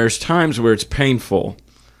think there's times where it's painful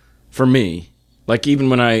for me. Like even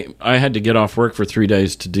when I had to get off work for 3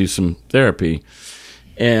 days to do some therapy,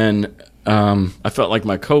 and I felt like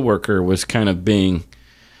my coworker was kind of being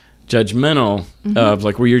judgmental of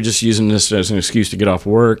like, well, you're just using this as an excuse to get off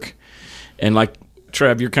work. And like,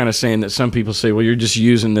 Trav, you're kind of saying that some people say, well, you're just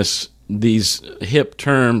using these hip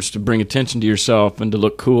terms to bring attention to yourself and to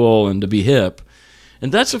look cool and to be hip.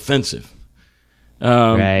 And that's offensive.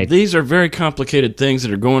 Right. These are very complicated things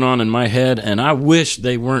that are going on in my head, and I wish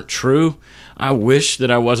they weren't true. I wish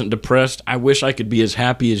that I wasn't depressed. I wish I could be as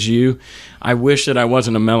happy as you. I wish that I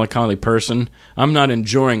wasn't a melancholy person. I'm not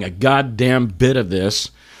enjoying a goddamn bit of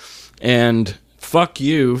this. And fuck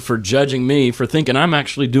you for judging me for thinking I'm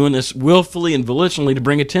actually doing this willfully and volitionally to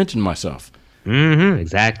bring attention to myself. Mm-hmm.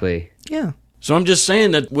 Exactly. Yeah. So I'm just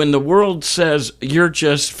saying that when the world says you're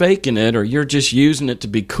just faking it or you're just using it to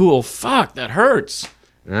be cool, fuck, that hurts.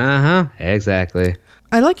 Uh-huh. Exactly.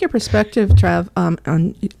 I like your perspective, Trav,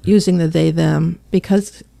 on using the they, them,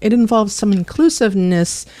 because it involves some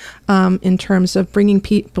inclusiveness in terms of bringing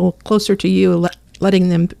people closer to you, letting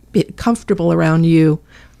them be comfortable around you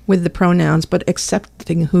with the pronouns, but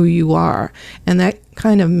accepting who you are. And that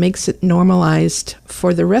kind of makes it normalized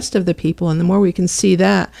for the rest of the people. And the more we can see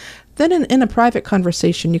that, then in a private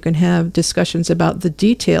conversation, you can have discussions about the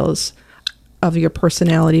details of your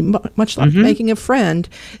personality, much like making a friend.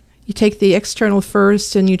 You take the external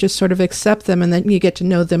first and you just sort of accept them, and then you get to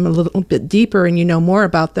know them a little bit deeper and you know more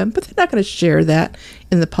about them, but they're not going to share that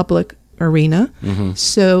in the public arena.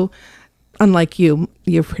 So unlike you,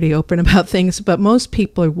 you're pretty open about things, but most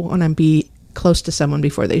people want to be close to someone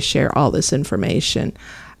before they share all this information.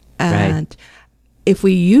 And if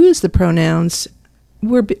we use the pronouns,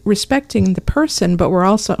 we're respecting the person, but we're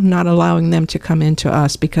also not allowing them to come into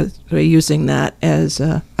us because we're using that as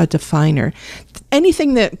a definer.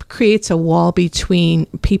 Anything that creates a wall between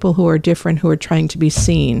people who are different, who are trying to be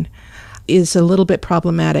seen, is a little bit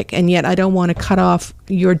problematic. And yet I don't want to cut off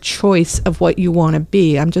your choice of what you want to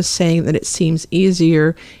be. I'm just saying that it seems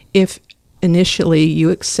easier if initially you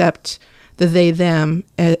accept the they, them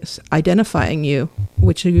as identifying you,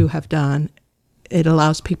 which you have done. It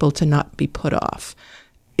allows people to not be put off.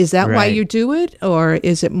 Is that why you do it, or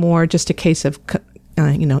is it more just a case of,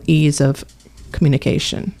 ease of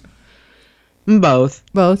communication? Both.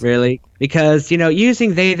 Both? Really. Because,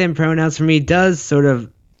 using they, them pronouns for me does sort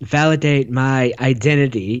of validate my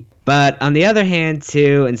identity. But on the other hand,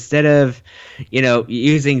 too, instead of,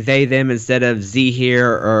 using they, them instead of ze,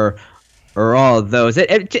 here, or all of those,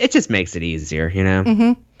 it just makes it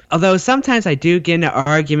easier, Although sometimes I do get into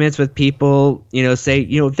arguments with people, say,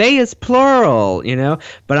 they is plural,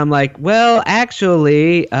 but I'm like, well,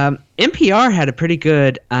 actually, NPR had a pretty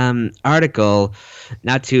good article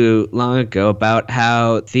not too long ago about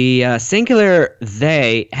how the singular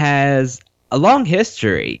they has a long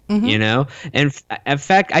history, and in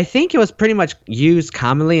fact, I think it was pretty much used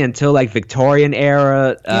commonly until like Victorian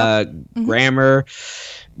era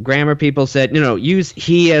grammar people said, use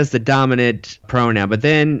he as the dominant pronoun. But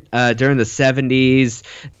then during the 70s,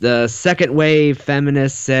 the second wave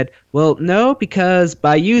feminists said, well, no, because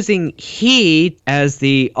by using he as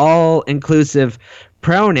the all-inclusive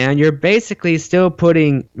pronoun, you're basically still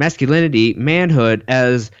putting masculinity, manhood,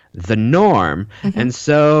 as the norm. And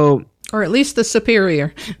so... Or at least the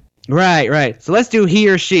superior. Right. So let's do he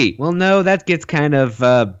or she. Well, no, that gets kind of...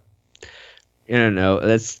 that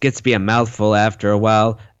gets to be a mouthful after a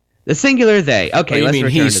while. The singular they. Okay, let's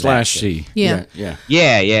return to that. He/she.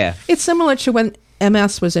 Yeah. It's similar to when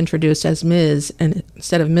MS was introduced as Ms. and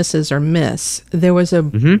instead of Mrs. or Miss. There was a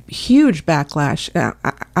huge backlash.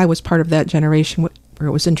 I was part of that generation where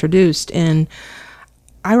it was introduced, and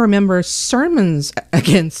I remember sermons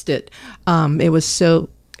against it. It was so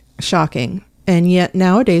shocking, and yet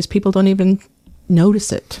nowadays people don't even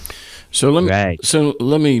notice it. So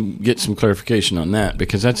let me get some clarification on that,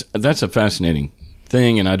 because that's a fascinating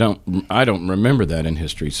thing, and I don't remember that in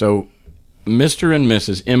history. So Mr. and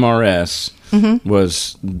Mrs. MRS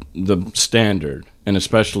was the standard, and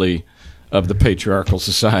especially of the patriarchal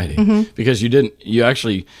society, because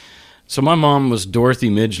so my mom was Dorothy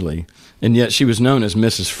Midgley, and yet she was known as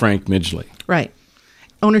Mrs. Frank Midgley. Right.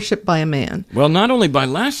 Ownership by a man. Well, not only by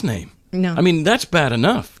last name. No. I mean, that's bad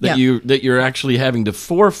enough that you're actually having to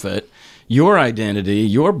forfeit your identity,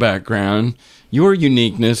 your background, your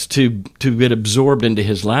uniqueness to get absorbed into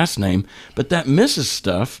his last name. But that Mrs.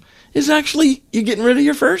 stuff is actually, you're getting rid of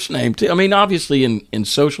your first name too. I mean, obviously in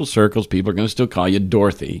social circles, people are going to still call you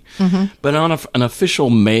Dorothy. But on an official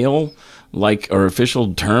male, or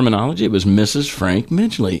official terminology, it was Mrs. Frank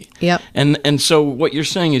Midgley. Yep. And so what you're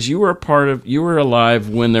saying is you were alive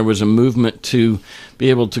when there was a movement to be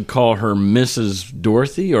able to call her Mrs.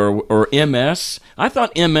 Dorothy or MS. I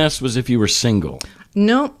thought MS was if you were single.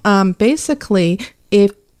 No, basically,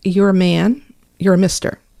 if you're a man, you're a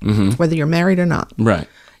Mr., whether you're married or not. Right.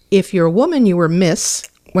 If you're a woman, you were Miss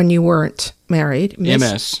when you weren't married.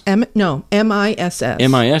 MS. M-I-S-S.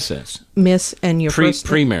 M-I-S-S. Miss, and your first...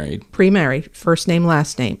 Pre-married. Pre-married, first name,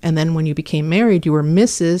 last name. And then when you became married, you were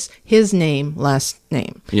Mrs., his name, last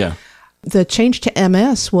name. Yeah. The change to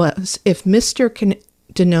MS was if Mr. can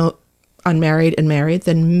denote unmarried and married,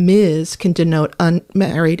 then Ms. can denote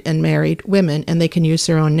unmarried and married women, and they can use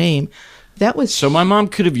their own name. That was So my mom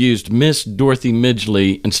could have used Miss Dorothy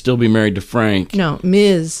Midgley and still be married to Frank. No,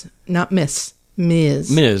 Ms., not Miss.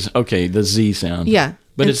 Ms. Ms. Okay, the Z sound. Yeah.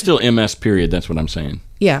 But it's still MS period. That's what I'm saying.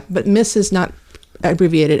 Yeah, but Miss is not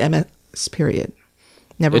abbreviated MS period.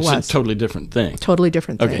 Never was. It's a totally different thing. Totally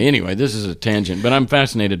different thing. Okay, anyway, this is a tangent, but I'm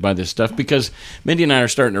fascinated by this stuff because Mindy and I are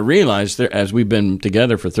starting to realize that as we've been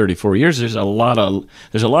together for 34 years, there's a lot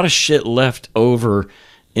of shit left over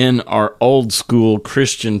in our old school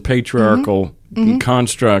Christian patriarchal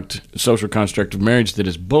construct, social construct of marriage that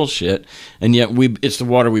is bullshit, and yet it's the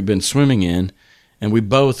water we've been swimming in, and we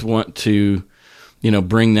both want to,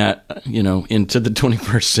 bring that, into the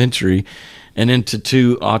 21st century. And into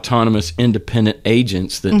two autonomous, independent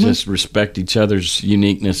agents that just respect each other's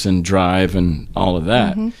uniqueness and drive and all of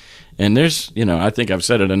that. And there's, I think I've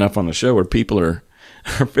said it enough on the show where people are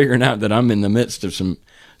figuring out that I'm in the midst of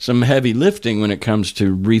some heavy lifting when it comes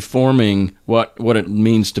to reforming what it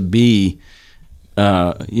means to be,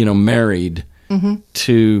 married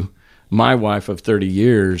to my wife of 30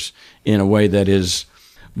 years in a way that is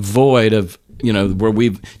void of, where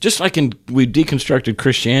we've deconstructed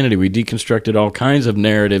Christianity, we deconstructed all kinds of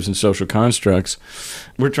narratives and social constructs.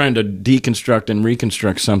 We're trying to deconstruct and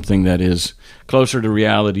reconstruct something that is closer to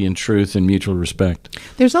reality and truth and mutual respect.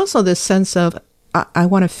 There's also this sense of, I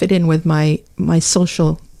want to fit in with my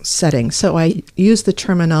social setting. So I use the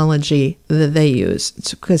terminology that they use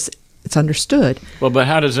because it's understood. Well, but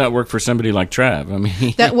how does that work for somebody like Trav? I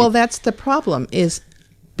mean, that's the problem is,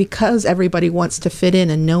 because everybody wants to fit in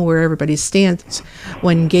and know where everybody stands,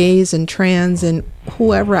 when gays and trans and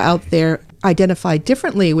whoever out there identify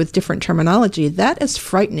differently with different terminology, that is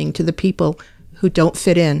frightening to the people who don't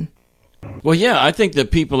fit in. Well, yeah, I think that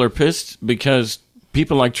people are pissed because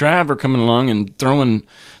people like Trav are coming along and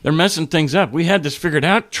they're messing things up. We had this figured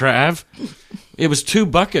out, Trav. It was 2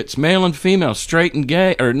 buckets, male and female, straight and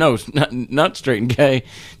gay, or no, not straight and gay,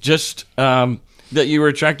 just that you were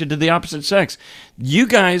attracted to the opposite sex. You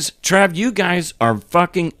guys, Trav, you guys are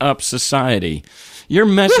fucking up society. You're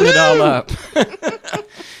messing it all up.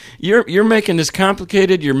 You're making this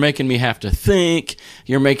complicated. You're making me have to think.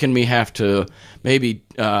 You're making me have to maybe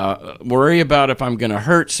worry about if I'm going to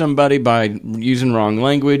hurt somebody by using wrong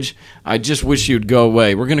language. I just wish you'd go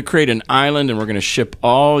away. We're going to create an island, and we're going to ship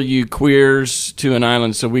all you queers to an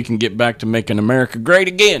island so we can get back to making America great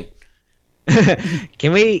again.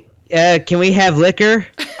 Can we have liquor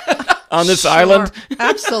on this island?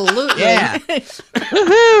 Absolutely. Yeah.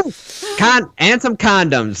 Woohoo! And some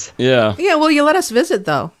condoms. Yeah. Yeah, will you let us visit,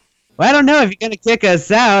 though? Well, I don't know. If you're going to kick us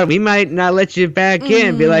out, we might not let you back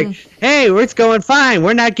in. Be like, hey, it's going fine.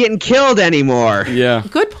 We're not getting killed anymore. Yeah.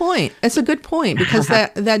 Good point. It's a good point, because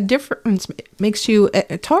that difference makes you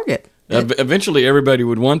a target. Eventually, everybody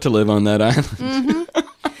would want to live on that island.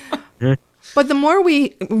 But the more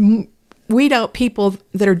we weed out people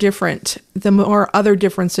that are different, the more other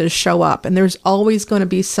differences show up. And there's always going to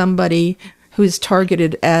be somebody who's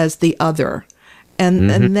targeted as the other.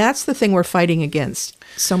 And that's the thing we're fighting against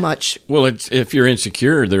so much. Well, if you're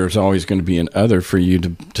insecure, there's always going to be an other for you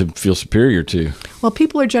to feel superior to. Well,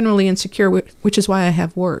 people are generally insecure, which is why I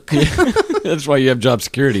have work. That's why you have job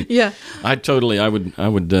security. Yeah. I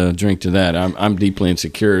would drink to that. I'm deeply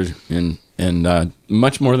insecure and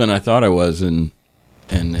much more than I thought I was. And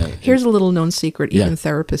here's a little known secret: even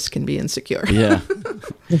therapists can be insecure. Yeah.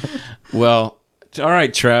 Well, all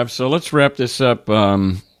right, Trav. So let's wrap this up.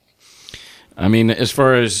 I mean, as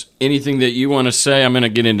far as anything that you want to say, I'm going to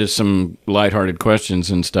get into some lighthearted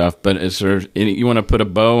questions and stuff, but is there you want to put a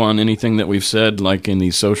bow on anything that we've said, like in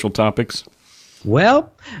these social topics?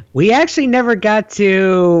 Well, we actually never got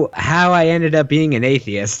to how I ended up being an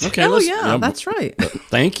atheist. Okay, that's right.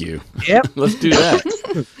 Thank you. Yep. Let's do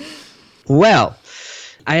that. Well,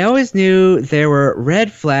 I always knew there were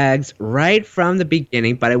red flags right from the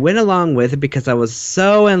beginning, but I went along with it because I was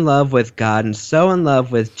so in love with God and so in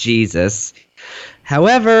love with Jesus.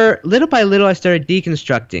 However, little by little, I started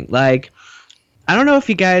deconstructing. Like, I don't know if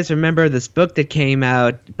you guys remember this book that came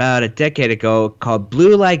out about a decade ago called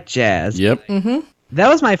Blue Like Jazz. Yep. Mm-hmm. That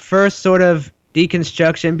was my first sort of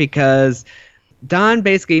deconstruction because Don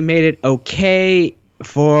basically made it okay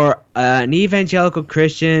for an evangelical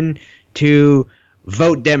Christian to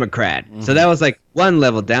vote Democrat. Mm-hmm. So that was like one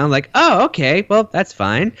level down, like, oh, okay, well, that's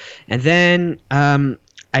fine. And then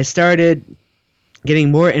I started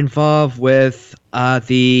getting more involved with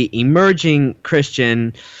the emerging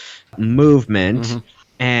Christian movement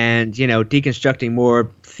and, deconstructing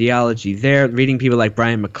more theology there, reading people like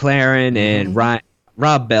Brian McLaren and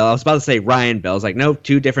Rob Bell. I was about to say Ryan Bell. It's like, no,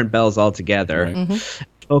 two different Bells altogether. Right.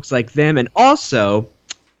 Folks like them. And also,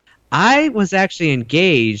 I was actually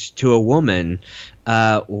engaged to a woman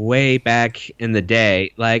way back in the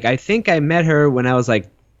day. Like, I think I met her when I was like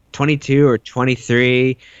 22 or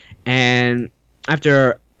 23. And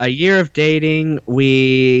after a year of dating,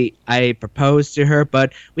 I proposed to her,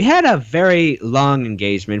 but we had a very long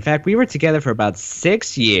engagement. In fact, we were together for about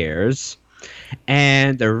 6 years.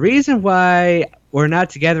 And the reason why we're not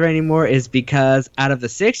together anymore is because out of the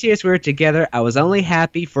 6 years we were together, I was only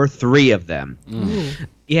happy for 3 of them.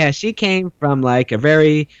 Yeah, she came from like a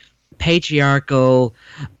very patriarchal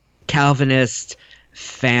Calvinist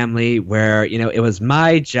family where, you know, it was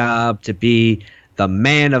my job to be the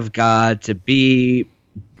man of God, to be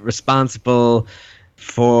responsible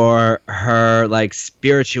for her like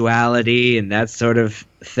spirituality and that sort of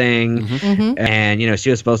thing. And you know, she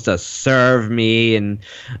was supposed to serve me and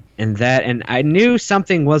that, and I knew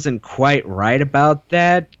something wasn't quite right about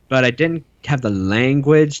that, but I didn't have the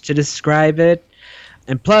language to describe it.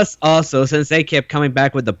 And plus, also, since they kept coming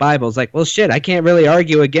back with the Bible, it's like, well, shit, I can't really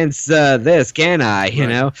argue against this, can I? You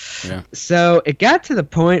know? Yeah. So it got to the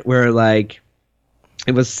point where, like,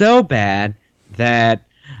 it was so bad that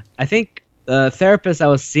I think the therapist I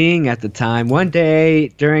was seeing at the time, one day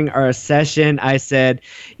during our session, I said,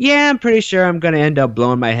 yeah, I'm pretty sure I'm going to end up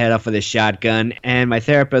blowing my head off with a shotgun. And my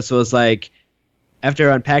therapist was like,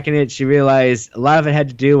 after unpacking it, she realized a lot of it had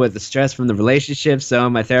to do with the stress from the relationship. So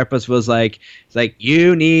my therapist was like,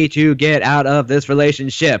 you need to get out of this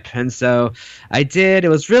relationship. And so I did. It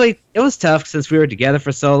was tough since we were together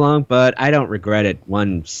for so long, but I don't regret it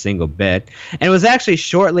one single bit. And it was actually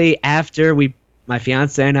shortly after my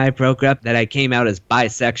fiance and I broke up that I came out as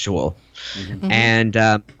bisexual. And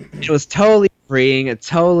it was totally freeing, a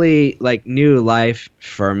totally like new life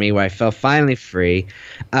for me where I felt finally free.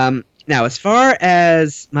 Now, as far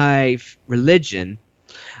as my religion,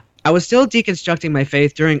 I was still deconstructing my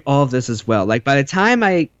faith during all of this as well. Like, by the time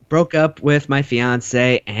I broke up with my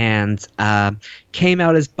fiance and came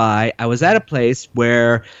out as bi, I was at a place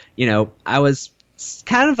where, you know, I was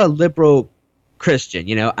kind of a liberal Christian.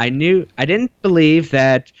 You know, I didn't believe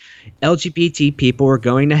that LGBT people were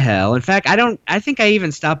going to hell. In fact, I think I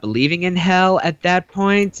even stopped believing in hell at that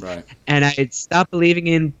point. Right. And I stopped believing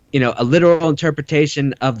in, you know, a literal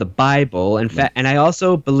interpretation of the Bible. In fact, and I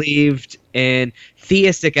also believed in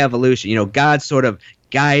theistic evolution, you know, God sort of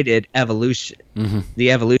guided evolution, the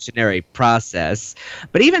evolutionary process.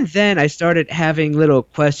 But even then I started having little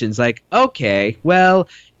questions like, okay, well,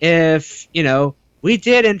 if, you know, we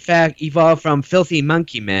did in fact evolve from filthy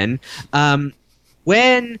monkey men,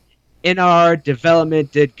 when in our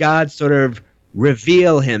development did God sort of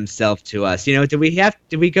reveal himself to us? You know, did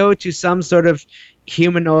we go to some sort of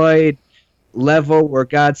humanoid level where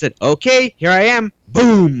God said, okay, here I am,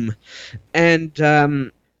 boom. And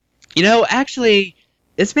you know, actually,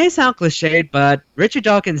 this may sound cliched, but Richard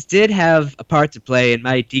Dawkins did have a part to play in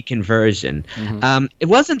my deconversion. It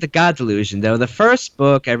wasn't The God Delusion, though. The first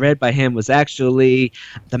book I read by him was actually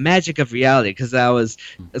The Magic of Reality, because I was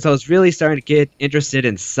really starting to get interested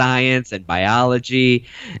in science and biology.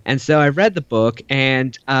 And so I read the book,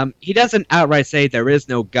 and he doesn't outright say there is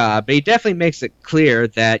no God, but he definitely makes it clear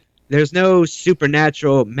that there's no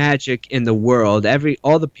supernatural magic in the world.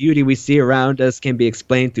 All the beauty we see around us can be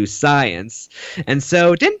explained through science. And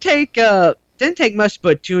so it didn't take much to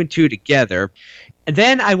put 2 and 2 together. And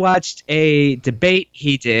then I watched a debate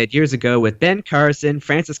he did years ago with Ben Carson,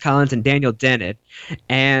 Francis Collins, and Daniel Dennett.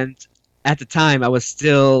 And at the time, I was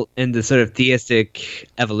still in the sort of theistic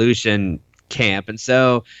evolution camp, and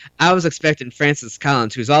so I was expecting Francis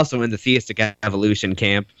Collins, who's also in the theistic evolution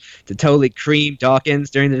camp, to totally cream Dawkins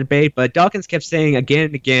during the debate, but Dawkins kept saying again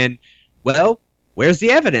and again, well, where's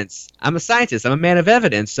the evidence? I'm a scientist, I'm a man of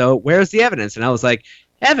evidence, so where's the evidence? And I was like,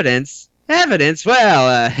 evidence?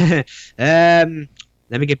 Well, let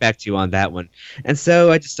me get back to you on that one. And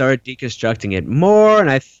so I just started deconstructing it more,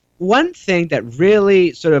 and one thing that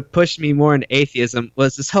really sort of pushed me more into atheism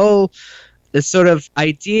was this sort of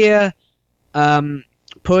idea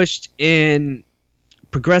pushed in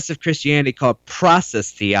progressive Christianity called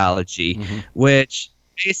process theology, which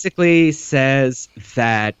basically says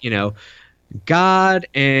that, you know, God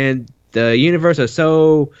and the universe are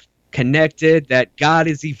so connected that God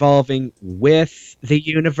is evolving with the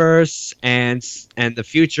universe, and the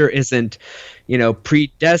future isn't, you know,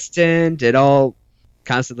 predestined. It all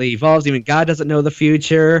constantly evolves. Even God doesn't know the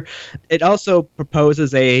future. It also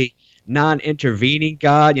proposes a non-intervening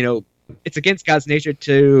God. You know, it's against God's nature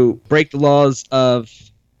to break the laws of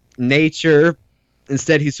nature.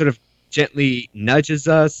 Instead, he sort of gently nudges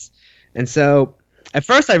us. And so at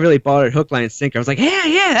first I really bought it hook, line, and sinker. I was like,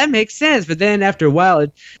 yeah, that makes sense. But then after a while,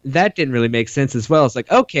 that didn't really make sense as well. It's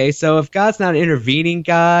like, okay, so if God's not an intervening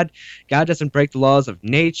God doesn't break the laws of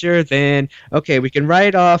nature, then, okay, we can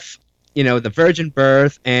write off, the virgin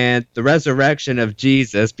birth and the resurrection of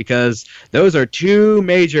Jesus, because those are two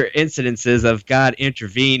major incidences of God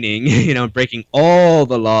intervening, breaking all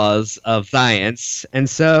the laws of science. And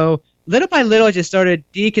so little by little, I just started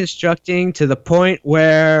deconstructing to the point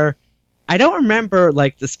where I don't remember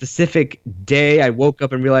like the specific day I woke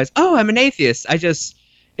up and realized, oh, I'm an atheist.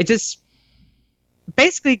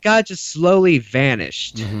 Basically God just slowly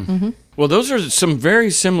vanished. Mm-hmm. Mm-hmm. Well, those are some very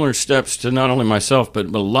similar steps to not only myself, but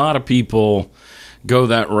a lot of people go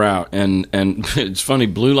that route. And it's funny,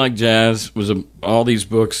 Blue Like Jazz was all these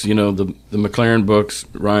books, the McLaren books,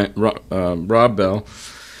 Rob Bell.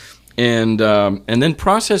 And then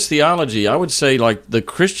process theology. I would say like the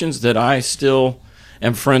Christians that I still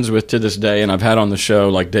am friends with to this day, and I've had on the show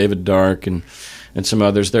like David Dark and some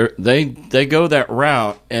others. They go that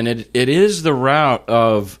route, and it is the route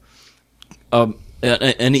of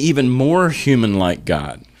an even more human-like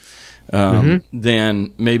God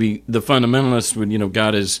than maybe the fundamentalists would.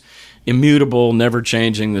 God is immutable, never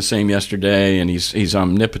changing, the same yesterday, and he's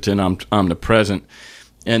omnipotent, omnipresent.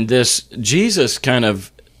 And this Jesus kind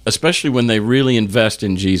of, especially when they really invest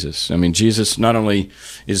in Jesus. I mean, Jesus not only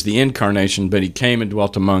is the incarnation, but he came and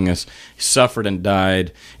dwelt among us, he suffered and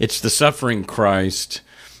died. It's the suffering Christ,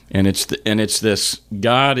 and it's this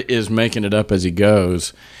God is making it up as he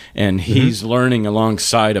goes, and he's learning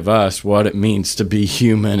alongside of us what it means to be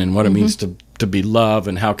human and what it means to be love,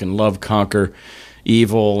 and how can love conquer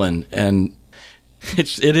evil, and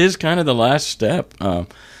it is kind of the last step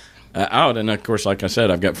out. And of course, like I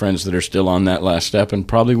said, I've got friends that are still on that last step and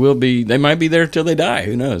probably will be. They might be there till they die.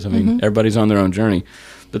 Who knows? I mean, everybody's on their own journey.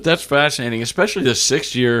 But that's fascinating, especially the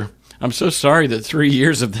 6th year. I'm so sorry that 3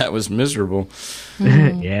 years of that was miserable.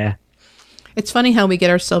 Yeah. It's funny how we get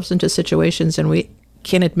ourselves into situations and we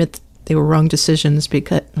can't admit they were wrong decisions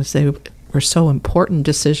because they were so important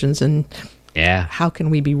decisions. And how can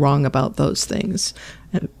we be wrong about those things?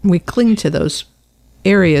 And we cling to those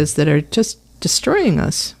areas that are just destroying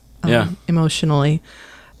us. Emotionally.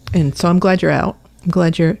 And so I'm glad you're out. I'm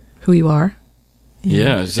glad you're who you are.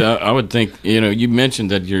 Yeah, so I would think, you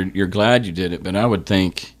mentioned that you're glad you did it, but I would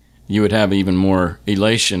think you would have even more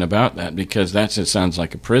elation about that, because it sounds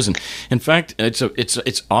like a prison. In fact,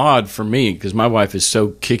 it's odd for me, because my wife is so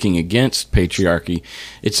kicking against patriarchy.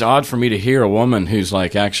 It's odd for me to hear a woman who's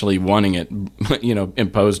like actually wanting it,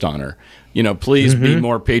 imposed on her. Please be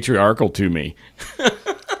more patriarchal to me.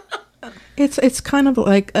 It's kind of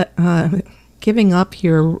like giving up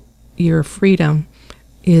your freedom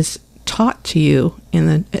is taught to you in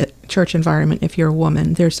the church environment. If you're a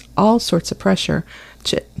woman, there's all sorts of pressure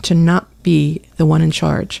to not be the one in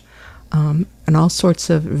charge, and all sorts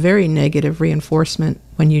of very negative reinforcement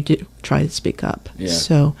when you do try to speak up. Yeah.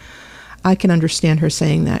 So I can understand her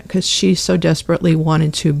saying that, because she so desperately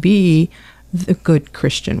wanted to be the good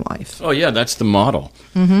Christian wife. Oh yeah, that's the model.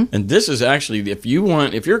 And this is actually, if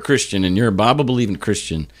you're a Christian and you're a Bible-believing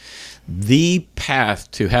Christian, the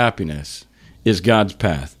path to happiness is God's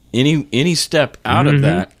path. Any step out of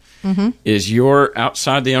that is you're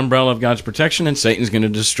outside the umbrella of God's protection, and Satan's going to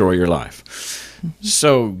destroy your life.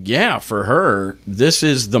 So yeah, for her, this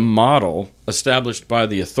is the model established by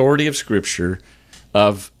the authority of Scripture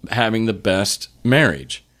of having the best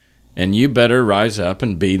marriage. And you better rise up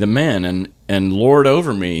and be the man and lord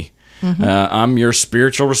over me. I'm your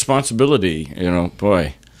spiritual responsibility.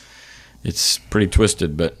 Boy, it's pretty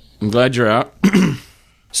twisted, but I'm glad you're out.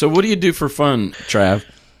 So what do you do for fun, Trav?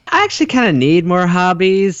 I actually kind of need more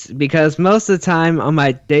hobbies, because most of the time on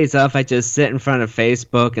my days off, I just sit in front of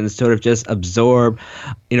Facebook and sort of just absorb,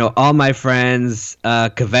 all my friends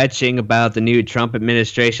kvetching about the new Trump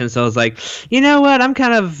administration. So I was like, you know what?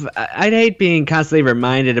 I'd hate being constantly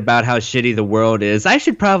reminded about how shitty the world is. I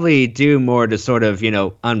should probably do more to sort of,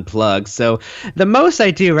 unplug. So the most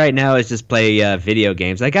I do right now is just play video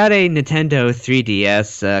games. I got a Nintendo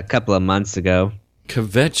 3DS a couple of months ago.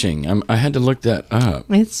 Kvetching. I had to look that up.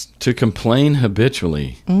 It's to complain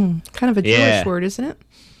habitually. Kind of a Jewish word, isn't it?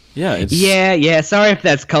 Yeah. Yeah. Sorry if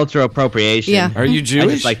that's cultural appropriation. Yeah. Are you Jewish?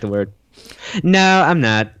 I just like the word. No, I'm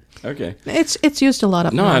not. Okay. It's used a lot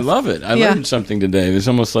up north. I love it. I learned something today. It's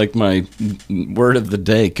almost like my word of the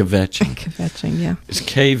day, kvetching. Kvetching, yeah. It's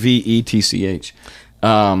Kvetch.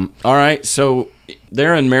 All right. So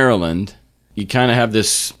there in Maryland, you kind of have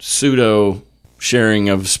this pseudo sharing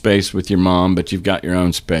of space with your mom, but you've got your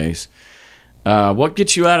own space. What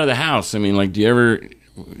gets you out of the house? I mean, like, do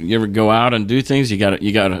you ever go out and do things? You got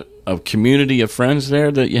a community of friends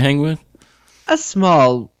there that you hang with? A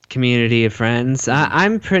small community of friends.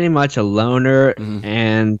 I'm pretty much a loner,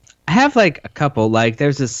 and I have like a couple. Like,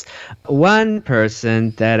 there's this one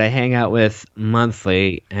person that I hang out with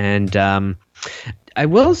monthly, and I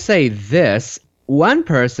will say this. One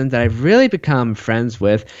person that I've really become friends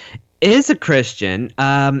with is a Christian.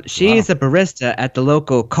 She's a barista at the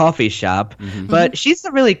local coffee shop, but she's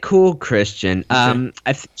a really cool Christian.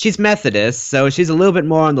 She's Methodist, so she's a little bit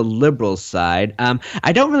more on the liberal side.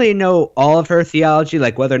 I don't really know all of her theology,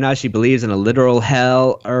 like whether or not she believes in a literal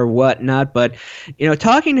hell or whatnot, but, you know,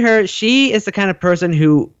 talking to her, she is the kind of person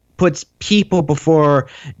who puts people before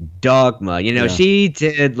dogma. You know, she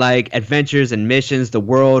did like Adventures and Missions, the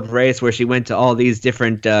world race, where she went to all these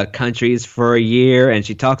different countries for a year, and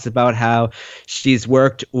she talks about how she's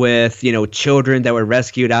worked with, you know, children that were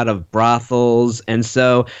rescued out of brothels, and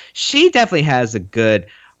so she definitely has a good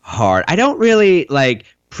heart. I don't really like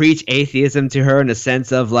preach atheism to her in the sense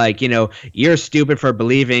of like, you know, you're stupid for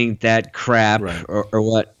believing that crap, or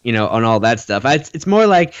what, you know, on all that stuff. It's more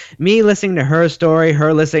like me listening to her story,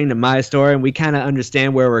 her listening to my story, and we kind of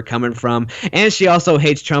understand where we're coming from. And she also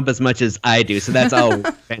hates Trump as much as I do, so that's all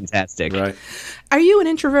fantastic. Right. Are you an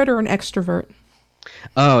introvert or an extrovert?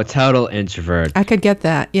 Oh, total introvert. I could get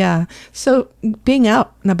that, yeah. So being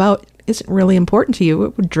out and about isn't really important to you.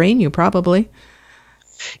 It would drain you probably.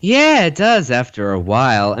 Yeah, it does after a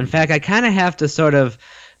while. In fact, I kind of have to sort of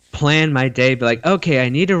plan my day, be like, okay, I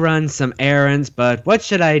need to run some errands, but what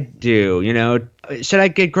should I do? You know, should I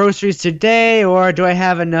get groceries today, or do I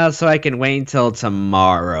have enough so I can wait until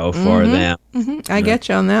tomorrow for them? I get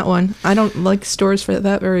you on that one. I don't like stores for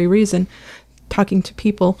that very reason. Talking to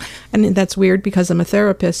people, and that's weird because I'm a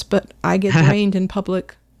therapist, but I get drained in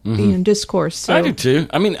public discourse. So. I do too.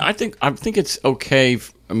 I mean, I think it's okay.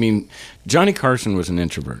 I mean, Johnny Carson was an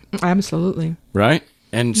introvert. Absolutely. Right?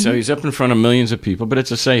 And so he's up in front of millions of people, but it's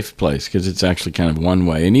a safe place because it's actually kind of one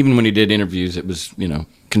way. And even when he did interviews, it was, you know,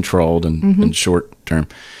 controlled and short term.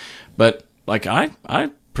 But like I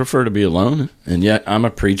prefer to be alone, and yet I'm a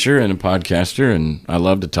preacher and a podcaster, and I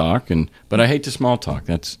love to talk, but I hate to small talk.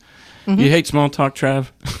 That's you hate small talk,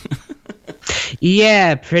 Trav?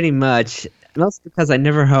 Yeah, pretty much. Mostly because I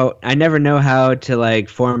never know how to like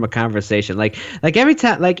form a conversation. Like every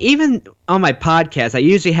time, like even on my podcast, I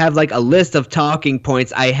usually have like a list of talking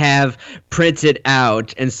points I have printed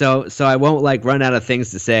out, and so I won't like run out of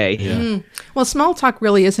things to say. Yeah. Well, small talk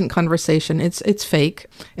really isn't conversation. It's fake.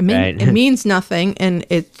 It means nothing, and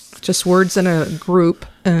it's just words in a group.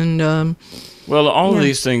 And well, all of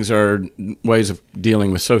these things are ways of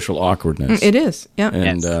dealing with social awkwardness. It is,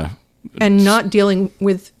 yeah, and not dealing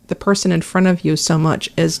with the person in front of you so much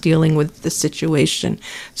as dealing with the situation,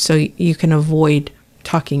 so you can avoid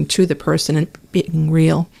talking to the person and being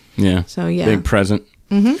real. Yeah. So being present.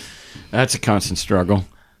 That's a constant struggle.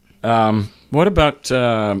 What about?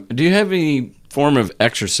 Do you have any form of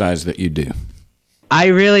exercise that you do? I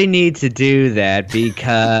really need to do that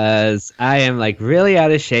because I am like really out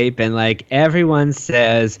of shape, and like everyone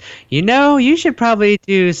says, you know, you should probably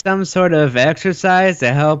do some sort of exercise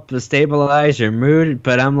to help stabilize your mood.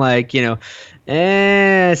 But I'm like, you know,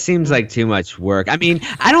 it seems like too much work. I mean,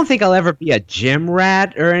 I don't think I'll ever be a gym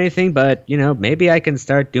rat or anything, but, you know, maybe I can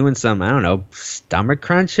start doing some, I don't know, stomach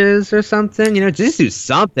crunches or something. You know, just do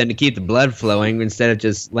something to keep the blood flowing instead of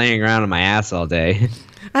just laying around on my ass all day.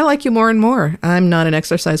 I like you more and more. I'm not an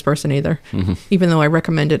exercise person either, even though I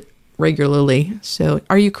recommend it regularly. So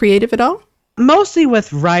are you creative at all? Mostly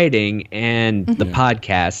with writing and the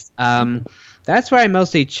podcast. That's where I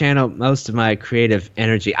mostly channel most of my creative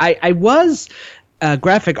energy. I was a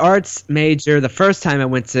graphic arts major the first time I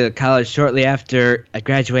went to college shortly after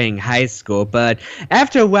graduating high school. But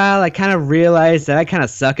after a while, I kind of realized that I kind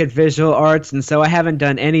of suck at visual arts. And so I haven't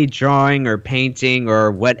done any drawing or painting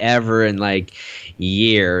or whatever in like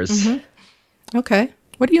years. Okay.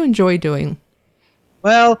 What do you enjoy doing?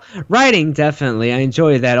 Well, writing, definitely. I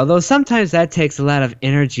enjoy that. Although sometimes that takes a lot of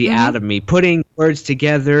energy out of me. Putting words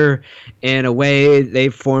together in a way they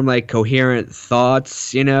form like coherent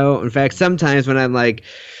thoughts, you know? In fact, sometimes when I'm like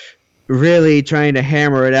really trying to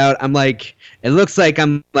hammer it out, I'm like, it looks like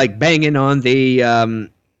I'm like banging on the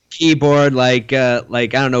keyboard like I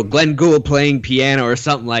don't know, Glenn Gould playing piano or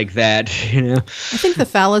something like that, you know. I think the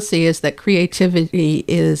fallacy is that creativity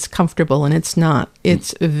is comfortable, and it's not.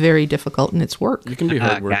 It's very difficult, and it's work. You can be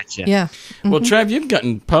hard work. Gotcha. Yeah. Well, Trav, you've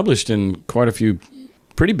gotten published in quite a few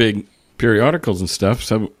pretty big periodicals and stuff.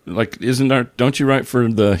 So, like, don't you write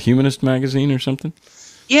for the Humanist magazine or something?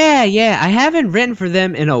 Yeah. I haven't written for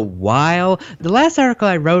them in a while. The last article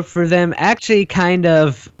I wrote for them actually kind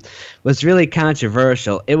of was really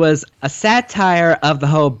controversial. It was a satire of the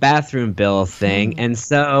whole bathroom bill thing, and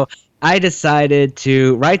so I decided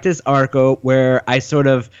to write this article where I sort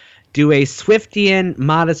of do a Swiftian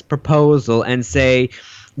modest proposal and say,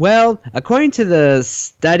 well, according to the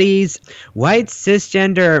studies, white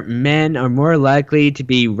cisgender men are more likely to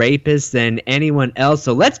be rapists than anyone else,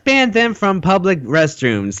 so let's ban them from public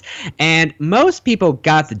restrooms. And most people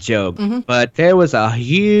got the joke, but there was a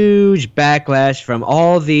huge backlash from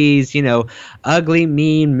all these, ugly,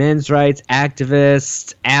 mean men's rights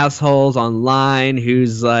activists, assholes online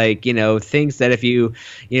who's like, thinks that if you,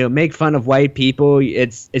 make fun of white people,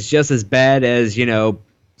 it's just as bad as,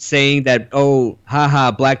 saying that, oh, haha,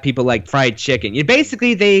 black people like fried chicken.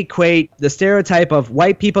 Basically, they equate the stereotype of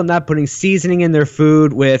white people not putting seasoning in their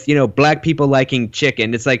food with, black people liking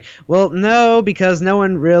chicken. It's like, well, no, because no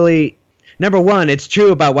one really... Number one, it's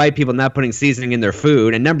true about white people not putting seasoning in their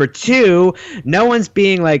food. And number two, no one's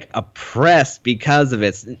being, oppressed because of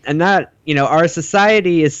it. And not, our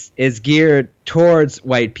society is geared towards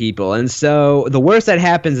white people. And so the worst that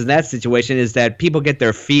happens in that situation is that people get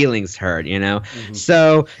their feelings hurt,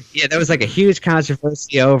 So, yeah, there was, a huge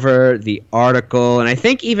controversy over the article. And I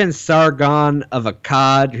think even Sargon of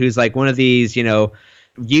Akkad, who's, one of these,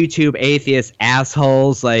 YouTube atheist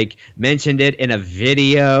assholes mentioned it in a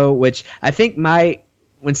video, which I think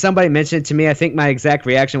when somebody mentioned it to me, I think my exact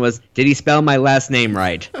reaction was, did he spell my last name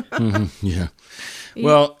right? Yeah.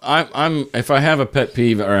 Well, I'm if I have a pet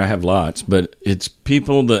peeve, or I have lots, but it's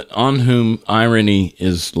people on whom irony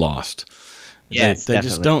is lost. Yes, they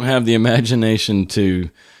just don't have the imagination to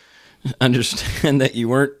understand that you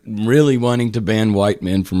weren't really wanting to ban white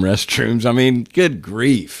men from restrooms. I mean, good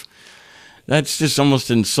grief. That's just almost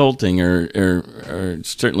insulting, or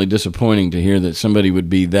certainly disappointing to hear that somebody would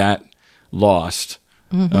be that lost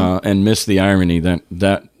and miss the irony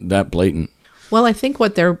that blatant. Well, I think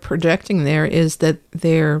what they're projecting there is that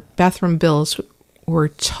their bathroom bills were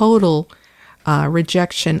total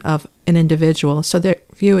rejection of an individual. So they're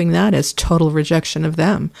viewing that as total rejection of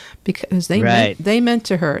them because they meant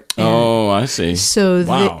to hurt. Oh, I see. So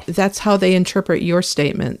wow. That's how they interpret your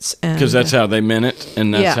statements. Because that's how they meant it,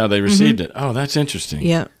 and that's how they received it. Oh, that's interesting.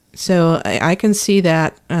 Yeah. So I can see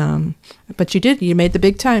that. But you made the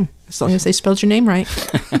big time, as long as they spelled your name right.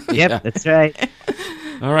 Yep, that's right.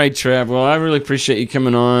 All right, Trav. Well, I really appreciate you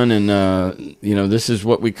coming on, and this is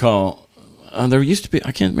what we call. There used to be,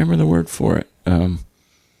 I can't remember the word for it.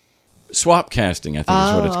 Swap casting, I think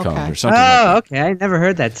is what it's called, or something like that. Okay. I never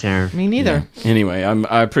heard that term. Me neither. Yeah. Anyway,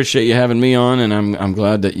 I appreciate you having me on, and I'm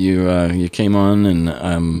glad that you came on, and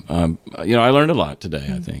I learned a lot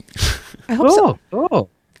today. I think. I hope so. Oh.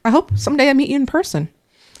 I hope someday I meet you in person.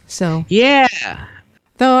 So yeah.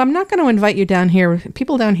 Though I'm not going to invite you down here.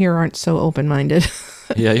 People down here aren't so open-minded.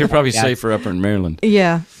 Yeah, you're probably safer up in Maryland.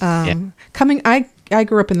 Yeah. I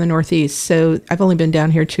grew up in the Northeast, so I've only been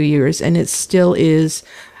down here 2 years, and it still is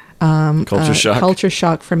culture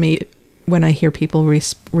shock for me when I hear people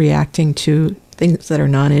reacting to things that are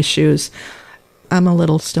non-issues. I'm a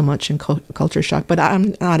little still much in culture shock, but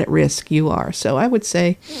I'm not at risk. You are. So I would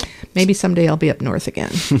say maybe someday I'll be up north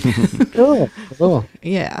again. Cool.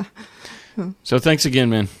 Yeah. So thanks again,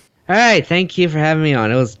 man. All right. Thank you for having me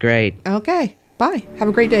on. It was great. Okay. Bye. Have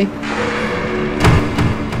a great day.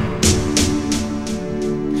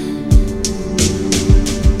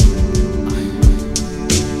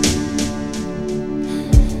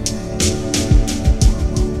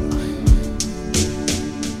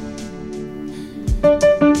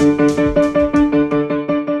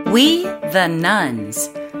 We, the nuns,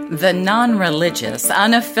 the non-religious,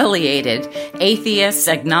 unaffiliated, atheists,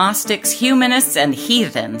 agnostics, humanists, and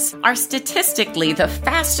heathens, are statistically the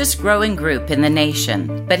fastest growing group in the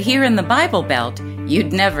nation. But here in the Bible Belt,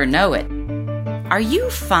 you'd never know it. Are you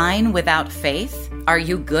fine without faith? Are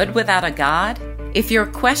you good without a God? If you're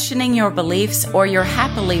questioning your beliefs or you're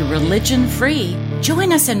happily religion-free,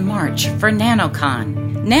 join us in March for NanoCon.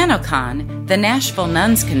 NanoCon, the Nashville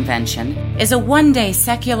Nuns Convention, is a one-day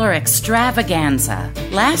secular extravaganza.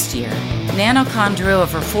 Last year, NanoCon drew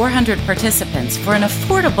over 400 participants for an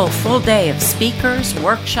affordable full day of speakers,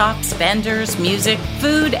 workshops, vendors, music,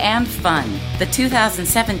 food, and fun. The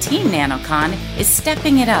 2017 NanoCon is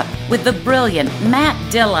stepping it up with the brilliant Matt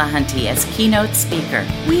Dillahunty as keynote speaker.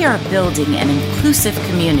 We are building an inclusive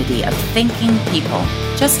community of thinking people,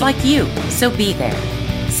 just like you, so be there.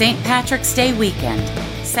 St. Patrick's Day weekend,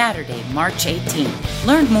 Saturday, March 18th.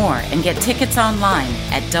 Learn more and get tickets online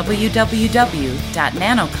at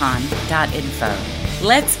www.nanocon.info.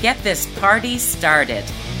 Let's get this party started.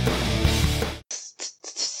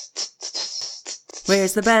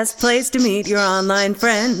 Where's the best place to meet your online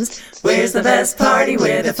friends? Where's the best party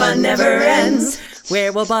where the fun never ends?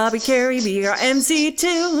 Where will Bobby Carey be our MC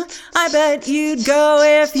too? I bet you'd go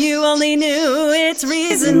if you only knew. It's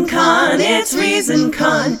ReasonCon, it's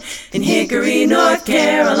ReasonCon in Hickory, North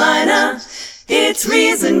Carolina. It's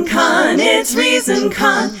ReasonCon, it's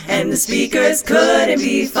ReasonCon, and the speakers couldn't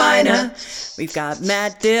be finer. We've got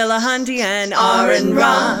Matt Dillahunty and Aaron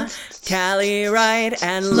Ra, Callie Wright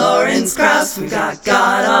and Lawrence Krauss. We've got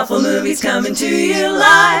god-awful movies coming to you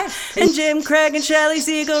live, and Jim Craig and Shelley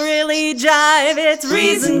Siegel really jive. It's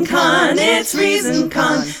ReasonCon, it's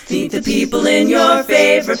ReasonCon. Meet the people in your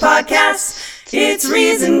favorite podcasts. It's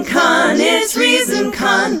ReasonCon, it's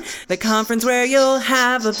ReasonCon, the conference where you'll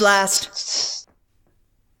have a blast.